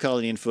go under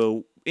colony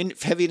info,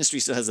 Heavy Industry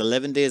still has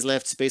 11 days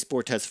left.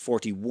 Spaceport has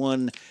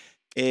 41.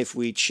 If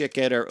we check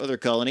out our other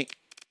colony,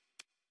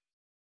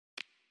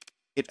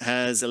 it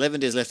has 11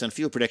 days left on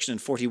fuel production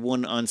and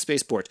 41 on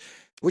Spaceport.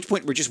 At which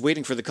point we're just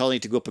waiting for the colony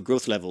to go up a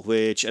growth level,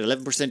 which at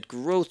 11%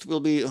 growth will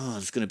be... oh,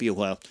 it's going to be a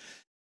while.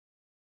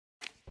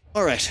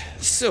 Alright,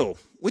 so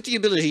with the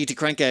ability to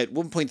crank out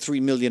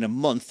 1.3 million a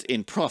month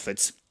in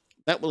profits,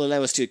 That will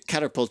allow us to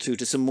catapult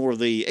to some more of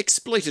the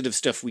exploitative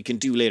stuff we can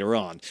do later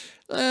on.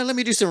 Let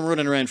me do some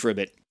running around for a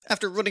bit.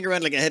 After running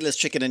around like a headless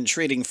chicken and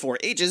trading for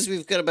ages,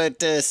 we've got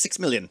about 6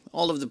 million.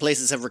 All of the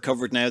places have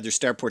recovered now. Their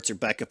starports are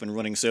back up and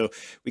running, so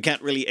we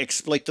can't really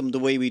exploit them the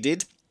way we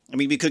did. I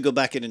mean, we could go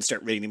back in and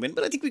start raiding them in,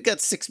 but I think we've got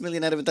 6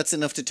 million out of it. That's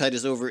enough to tide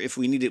us over. If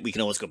we need it, we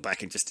can always go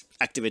back and just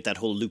activate that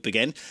whole loop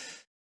again.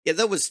 Yeah,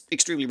 that was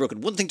extremely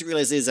broken. One thing to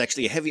realize is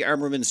actually heavy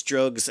armaments,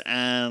 drugs,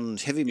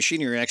 and heavy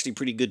machinery are actually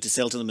pretty good to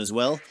sell to them as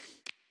well.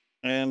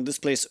 And this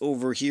place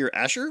over here,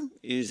 Asher,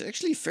 is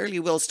actually fairly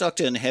well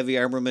stocked in heavy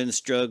armaments,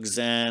 drugs,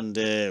 and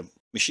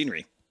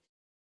machinery.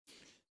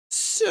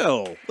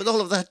 So, with all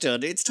of that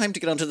done, it's time to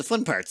get on to the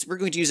fun parts. We're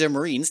going to use our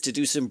Marines to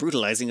do some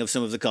brutalizing of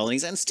some of the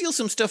colonies and steal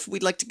some stuff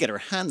we'd like to get our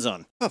hands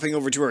on. Popping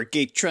over to our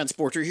gate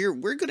transporter here,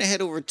 we're going to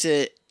head over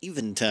to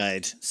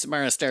Eventide,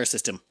 Samara star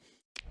system.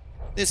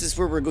 This is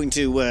where we're going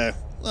to,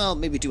 well,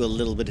 maybe do a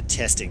little bit of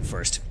testing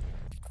first.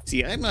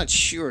 See, I'm not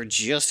sure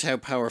just how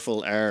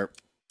powerful our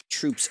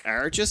troops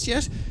are just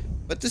yet,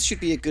 but this should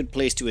be a good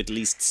place to at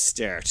least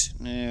start.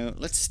 Now,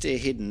 let's stay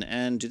hidden.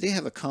 And do they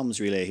have a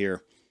comms relay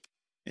here?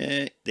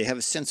 They have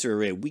a sensor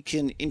array. We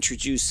can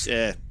introduce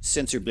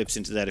sensor blips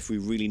into that if we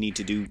really need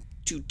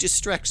to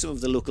distract some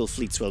of the local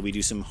fleets while we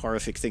do some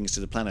horrific things to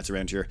the planets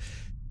around here.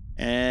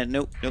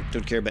 Nope,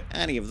 don't care about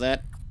any of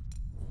that.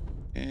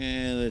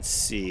 Let's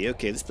see.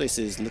 Okay, this place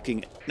is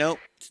looking... No,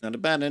 it's not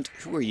abandoned.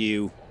 Who are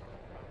you?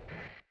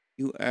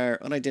 You are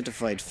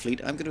unidentified fleet.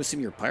 I'm going to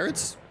assume you're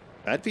pirates?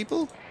 Bad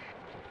people?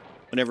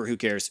 Whatever, who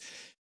cares?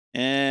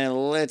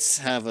 Let's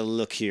have a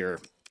look here.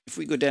 If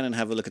we go down and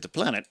have a look at the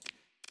planet,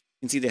 you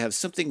can see they have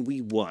something we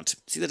want.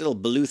 See that little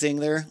blue thing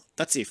there?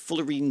 That's a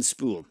fullerene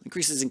spool.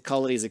 Increases in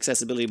colonies'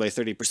 accessibility by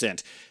 30%.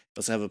 They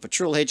also have a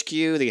patrol HQ.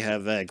 They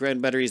have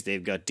ground batteries.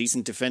 They've got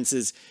decent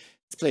defenses.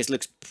 This place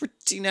looks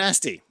pretty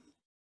nasty.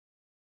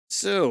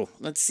 So,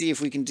 let's see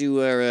if we can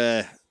do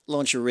our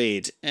launch a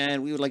raid.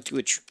 And we would like to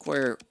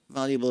acquire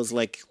valuables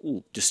like,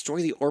 ooh,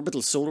 destroy the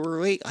orbital solar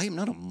array? I am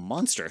not a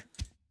monster.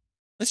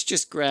 Let's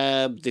just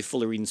grab the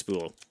fullerene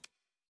spool.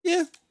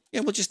 Yeah,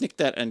 we'll just nick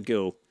that and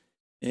go.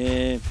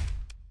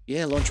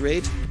 Yeah, launch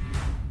raid.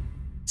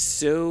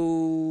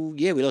 So,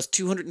 yeah, we lost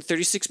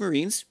 236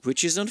 Marines,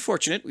 which is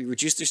unfortunate. We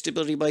reduced their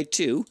stability by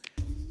 2.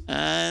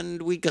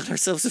 And we got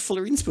ourselves a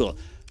fullerene spool.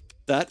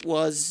 That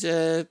was...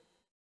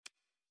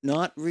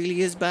 not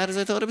really as bad as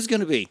I thought it was going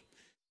to be.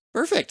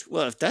 Perfect.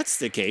 Well, if that's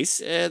the case,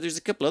 there's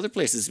a couple other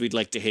places we'd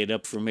like to hit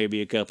up for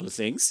maybe a couple of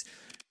things.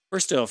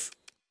 First off,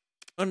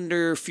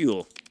 under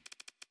fuel.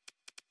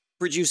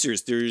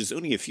 Producers, there's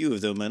only a few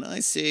of them, and I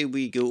say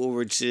we go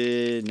over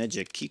to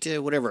Najakita,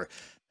 whatever.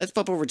 Let's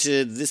pop over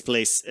to this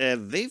place.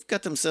 They've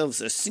got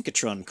themselves a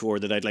synchrotron core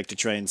that I'd like to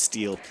try and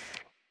steal.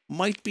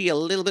 Might be a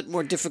little bit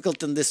more difficult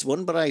than this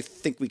one, but I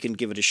think we can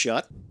give it a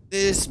shot.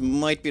 This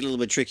might be a little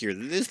bit trickier.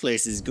 This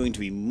place is going to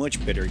be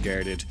much better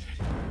guarded.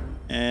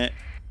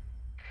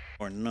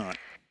 Or not.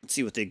 Let's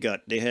see what they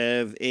got. They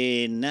have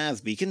a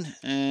nav beacon,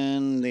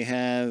 and they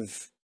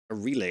have a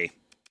relay.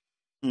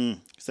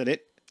 Is that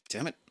it?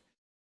 Damn it.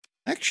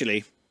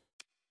 Actually,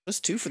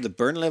 +2 for the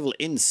burn level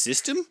in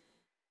system?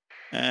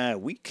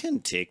 We can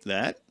take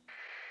that.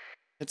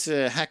 Let's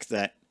hack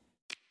that.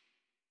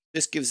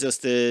 This gives us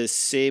the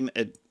same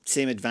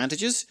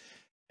advantages.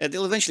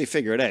 They'll eventually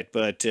figure it out,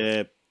 but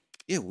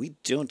yeah, we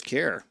don't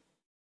care.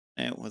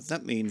 Now, what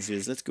that means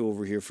is, let's go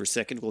over here for a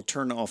second. We'll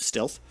turn off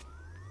stealth.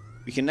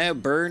 We can now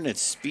burn at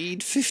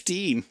speed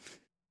 15.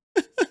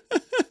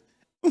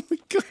 Oh my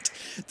god,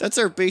 that's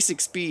our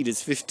basic speed,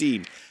 is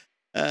 15.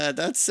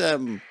 That's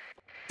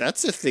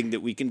a thing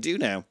that we can do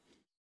now.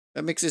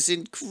 That makes us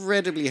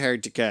incredibly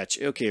hard to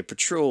catch. Okay,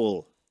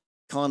 patrol,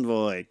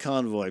 convoy,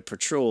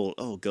 patrol.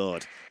 Oh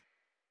god.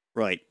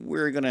 Right,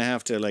 we're gonna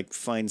have to, like,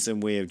 find some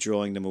way of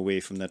drawing them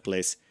away from that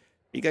place.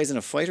 Are you guys in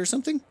a fight or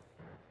something?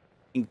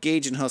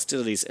 Engage in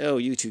hostilities. Oh,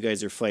 you two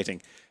guys are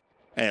fighting.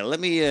 Let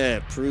me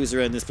peruse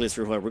around this place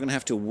for a while. We're gonna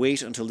have to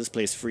wait until this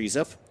place frees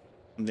up.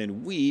 And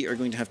then we are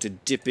going to have to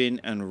dip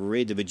in and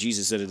raid the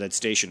bejesus out of that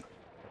station.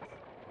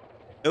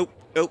 Oh,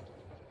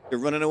 they're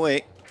running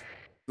away.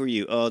 Who are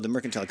you? Oh, the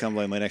mercantile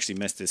convoy might actually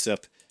mess this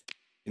up.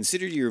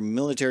 Consider your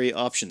military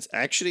options.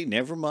 Actually,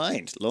 never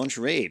mind. Launch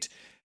raid.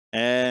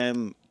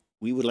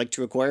 We would like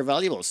to acquire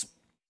valuables.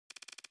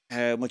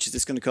 How much is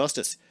this going to cost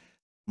us?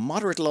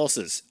 Moderate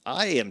losses.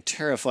 I am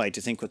terrified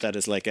to think what that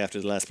is like after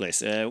the last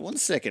place. 1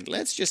 second.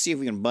 Let's just see if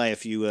we can buy a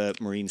few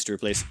Marines to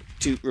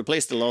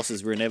replace the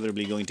losses we're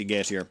inevitably going to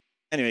get here.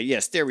 Anyway,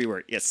 yes, there we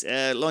were. Yes,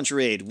 launch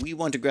raid. We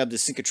want to grab the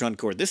synchrotron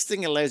core. This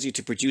thing allows you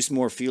to produce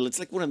more fuel. It's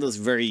like one of those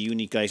very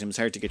unique items,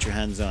 hard to get your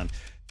hands on.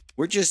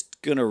 We're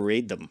just gonna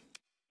raid them.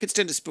 Could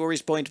stand to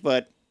Spory's point,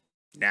 but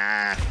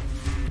nah.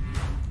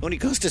 Only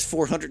cost us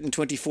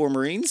 424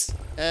 Marines.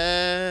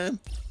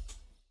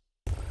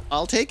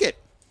 I'll take it.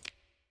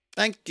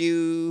 Thank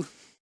you.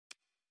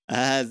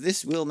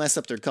 This will mess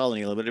up their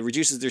colony a little bit. It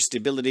reduces their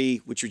stability,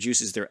 which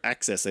reduces their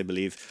access, I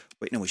believe.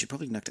 Wait, no, we should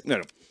probably knock that.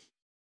 No.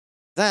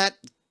 That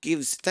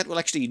will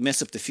actually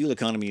mess up the fuel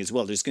economy as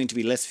well. There's going to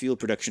be less fuel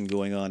production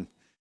going on.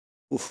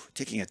 Oof,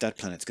 taking out that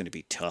planet's going to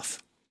be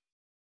tough.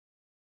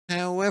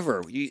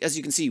 However, as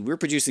you can see, we're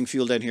producing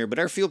fuel down here, but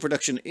our fuel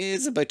production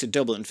is about to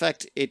double. In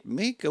fact, it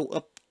may go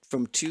up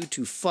from 2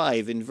 to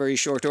 5 in very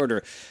short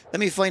order. Let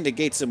me find a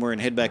gate somewhere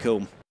and head back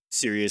home.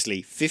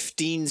 Seriously,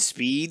 15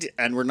 speed,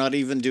 and we're not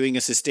even doing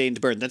a sustained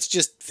burn. That's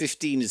just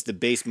 15 is the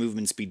base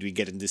movement speed we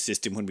get in this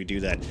system when we do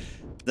that.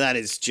 That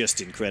is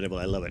just incredible.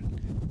 I love it.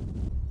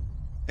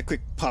 A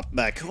quick pop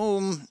back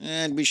home,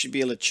 and we should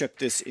be able to chuck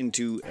this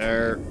into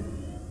our...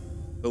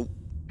 Oh,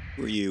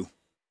 who are you?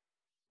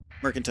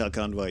 Mercantile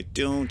convoy.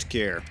 Don't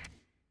care.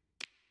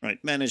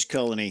 Right, manage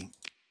colony.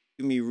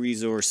 Give me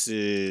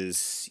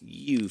resources.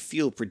 You,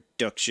 fuel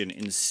production.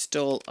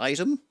 Install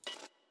item.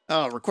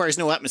 Oh, requires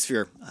no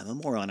atmosphere. I'm a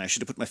moron. I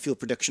should have put my fuel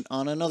production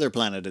on another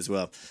planet as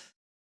well.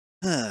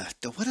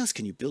 What else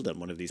can you build on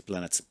one of these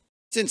planets?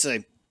 Since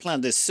I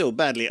planned this so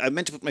badly, I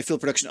meant to put my fuel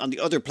production on the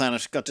other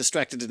planet, got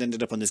distracted and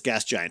ended up on this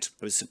gas giant.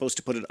 I was supposed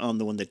to put it on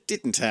the one that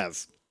didn't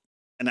have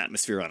an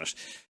atmosphere on it.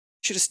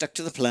 Should have stuck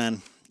to the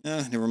plan.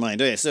 Never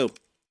mind. Oh yeah, so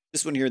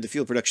this one here, the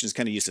fuel production is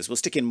kind of useless. We'll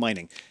stick in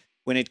mining.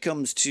 When it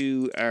comes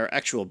to our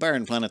actual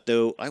barren planet,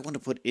 though, I want to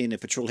put in a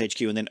patrol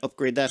HQ and then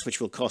upgrade that, which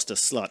will cost a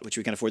slot, which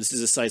we can afford. This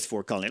is a size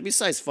 4 colony. It'll be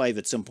size 5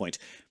 at some point.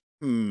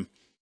 So,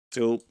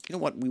 you know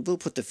what? We will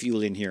put the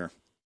fuel in here.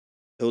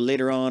 So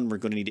later on, we're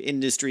going to need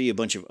industry, a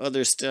bunch of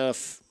other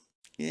stuff.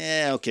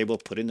 Yeah, okay, we'll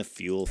put in the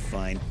fuel.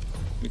 Fine.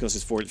 It costs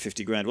us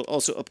 450 grand. We'll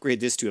also upgrade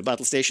this to a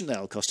battle station.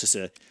 That'll cost us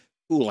a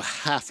cool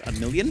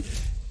 $500,000.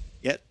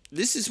 Yeah,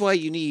 this is why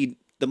you need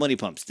the money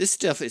pumps. This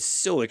stuff is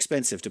so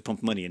expensive to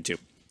pump money into.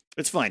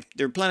 It's fine.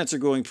 Their planets are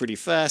growing pretty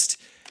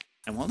fast.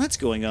 And while that's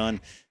going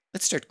on,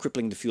 let's start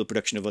crippling the fuel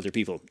production of other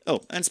people. Oh,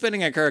 and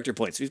spending our character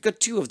points. We've got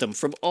 2 of them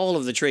from all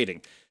of the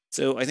trading.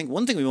 So I think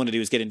one thing we want to do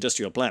is get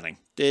industrial planning.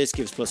 This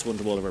gives +1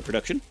 to all of our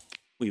production.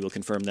 We will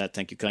confirm that,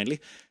 thank you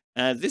kindly.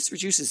 This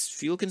reduces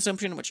fuel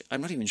consumption, which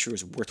I'm not even sure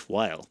is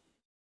worthwhile.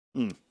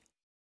 And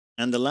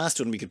the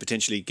last one we could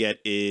potentially get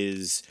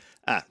is...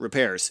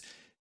 repairs.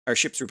 Our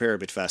ships repair a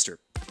bit faster.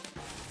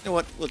 You know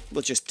what?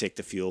 We'll just take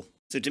the fuel.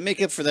 So to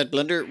make up for that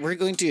blunder, we're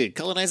going to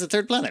colonize a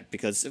 3rd planet,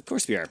 because of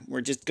course we are.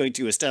 We're just going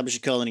to establish a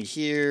colony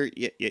here.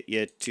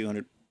 Yeah,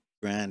 200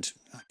 grand.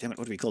 Oh, damn it,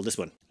 what do we call this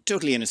one?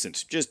 Totally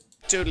innocent. Just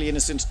totally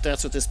innocent.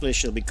 That's what this place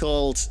shall be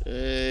called.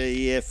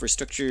 Yeah, for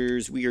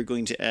structures, we are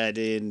going to add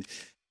in...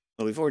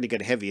 Well, we've already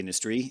got heavy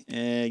industry.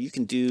 You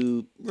can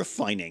do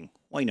refining.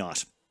 Why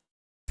not?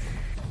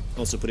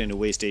 Also put in a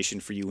way station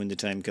for you when the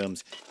time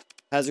comes.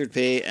 Hazard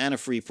pay and a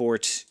free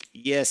port.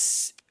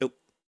 Yes. Oh.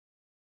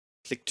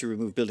 Click to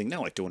remove building.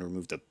 No, I don't want to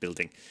remove the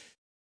building.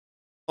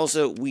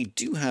 Also, we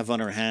do have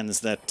on our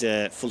hands that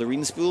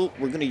fullerene spool.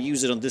 We're going to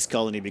use it on this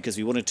colony because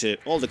we wanted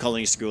all the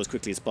colonies to grow as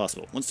quickly as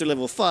possible. Once they're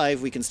level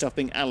 5, we can stop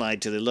being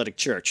allied to the Luddic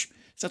Church.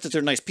 It's not that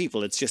they're nice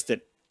people, it's just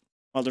that,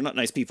 well, they're not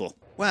nice people.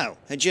 Wow,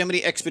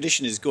 Hegemony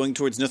Expedition is going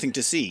towards nothing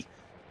to see.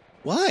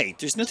 Why?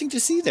 There's nothing to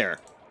see there.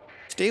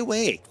 Stay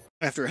away.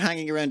 After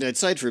hanging around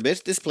outside for a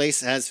bit, this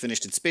place has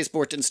finished its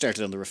spaceport and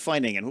started on the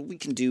refining, and what we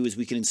can do is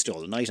we can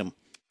install an item.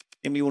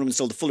 And we want to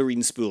install the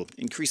fullerene spool.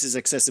 Increases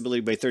accessibility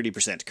by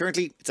 30%.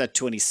 Currently, it's at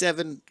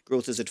 27.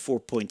 Growth is at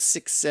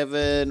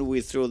 4.67.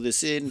 We throw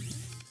this in.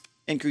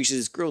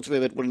 Increases growth by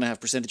about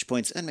 1.5 percentage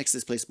points and makes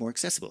this place more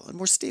accessible and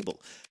more stable.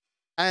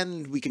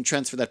 And we can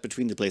transfer that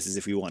between the places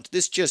if we want.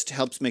 This just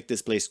helps make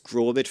this place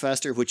grow a bit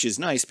faster, which is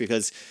nice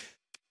because,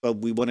 well,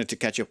 we wanted to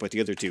catch up with the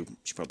other 2.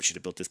 She probably should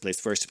have built this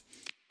place first.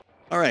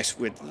 Alright,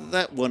 with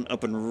that one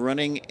up and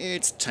running,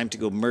 it's time to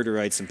go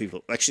murderide some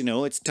people. Actually,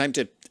 no, it's time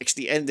to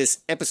actually end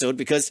this episode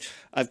because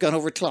I've gone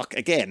over clock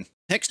again.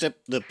 Next up,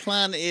 the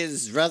plan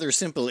is rather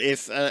simple,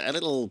 if a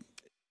little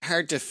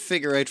hard to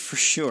figure out for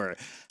sure.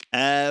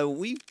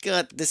 We've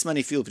got this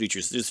many fuel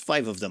producers. There's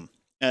 5 of them.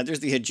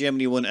 There's the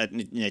hegemony one at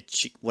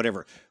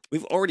whatever.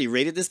 We've already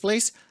raided this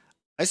place.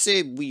 I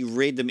say we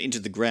raid them into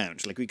the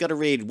ground. Like, we got to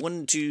raid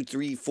 1, 2,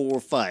 3,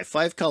 4, 5.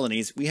 5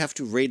 colonies. We have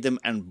to raid them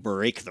and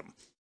break them.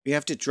 We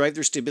have to drive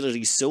their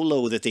stability so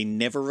low that they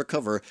never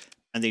recover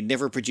and they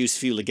never produce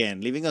fuel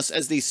again, leaving us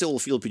as the sole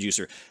fuel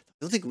producer. I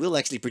don't think we'll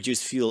actually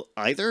produce fuel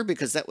either,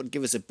 because that would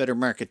give us a better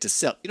market to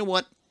sell. You know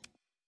what?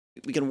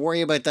 We can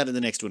worry about that in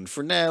the next one.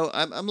 For now,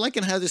 I'm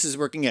liking how this is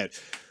working out.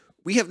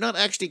 We have not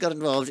actually got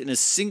involved in a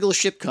single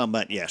ship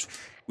combat yet.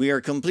 We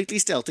are completely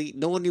stealthy,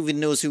 no one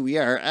even knows who we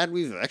are, and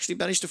we've actually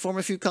managed to form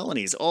a few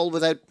colonies, all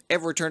without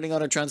ever turning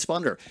on a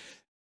transponder.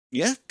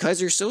 Yeah,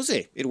 Kaiser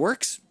Söze, it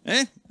works.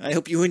 I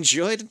hope you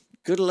enjoyed.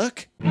 Good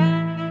luck.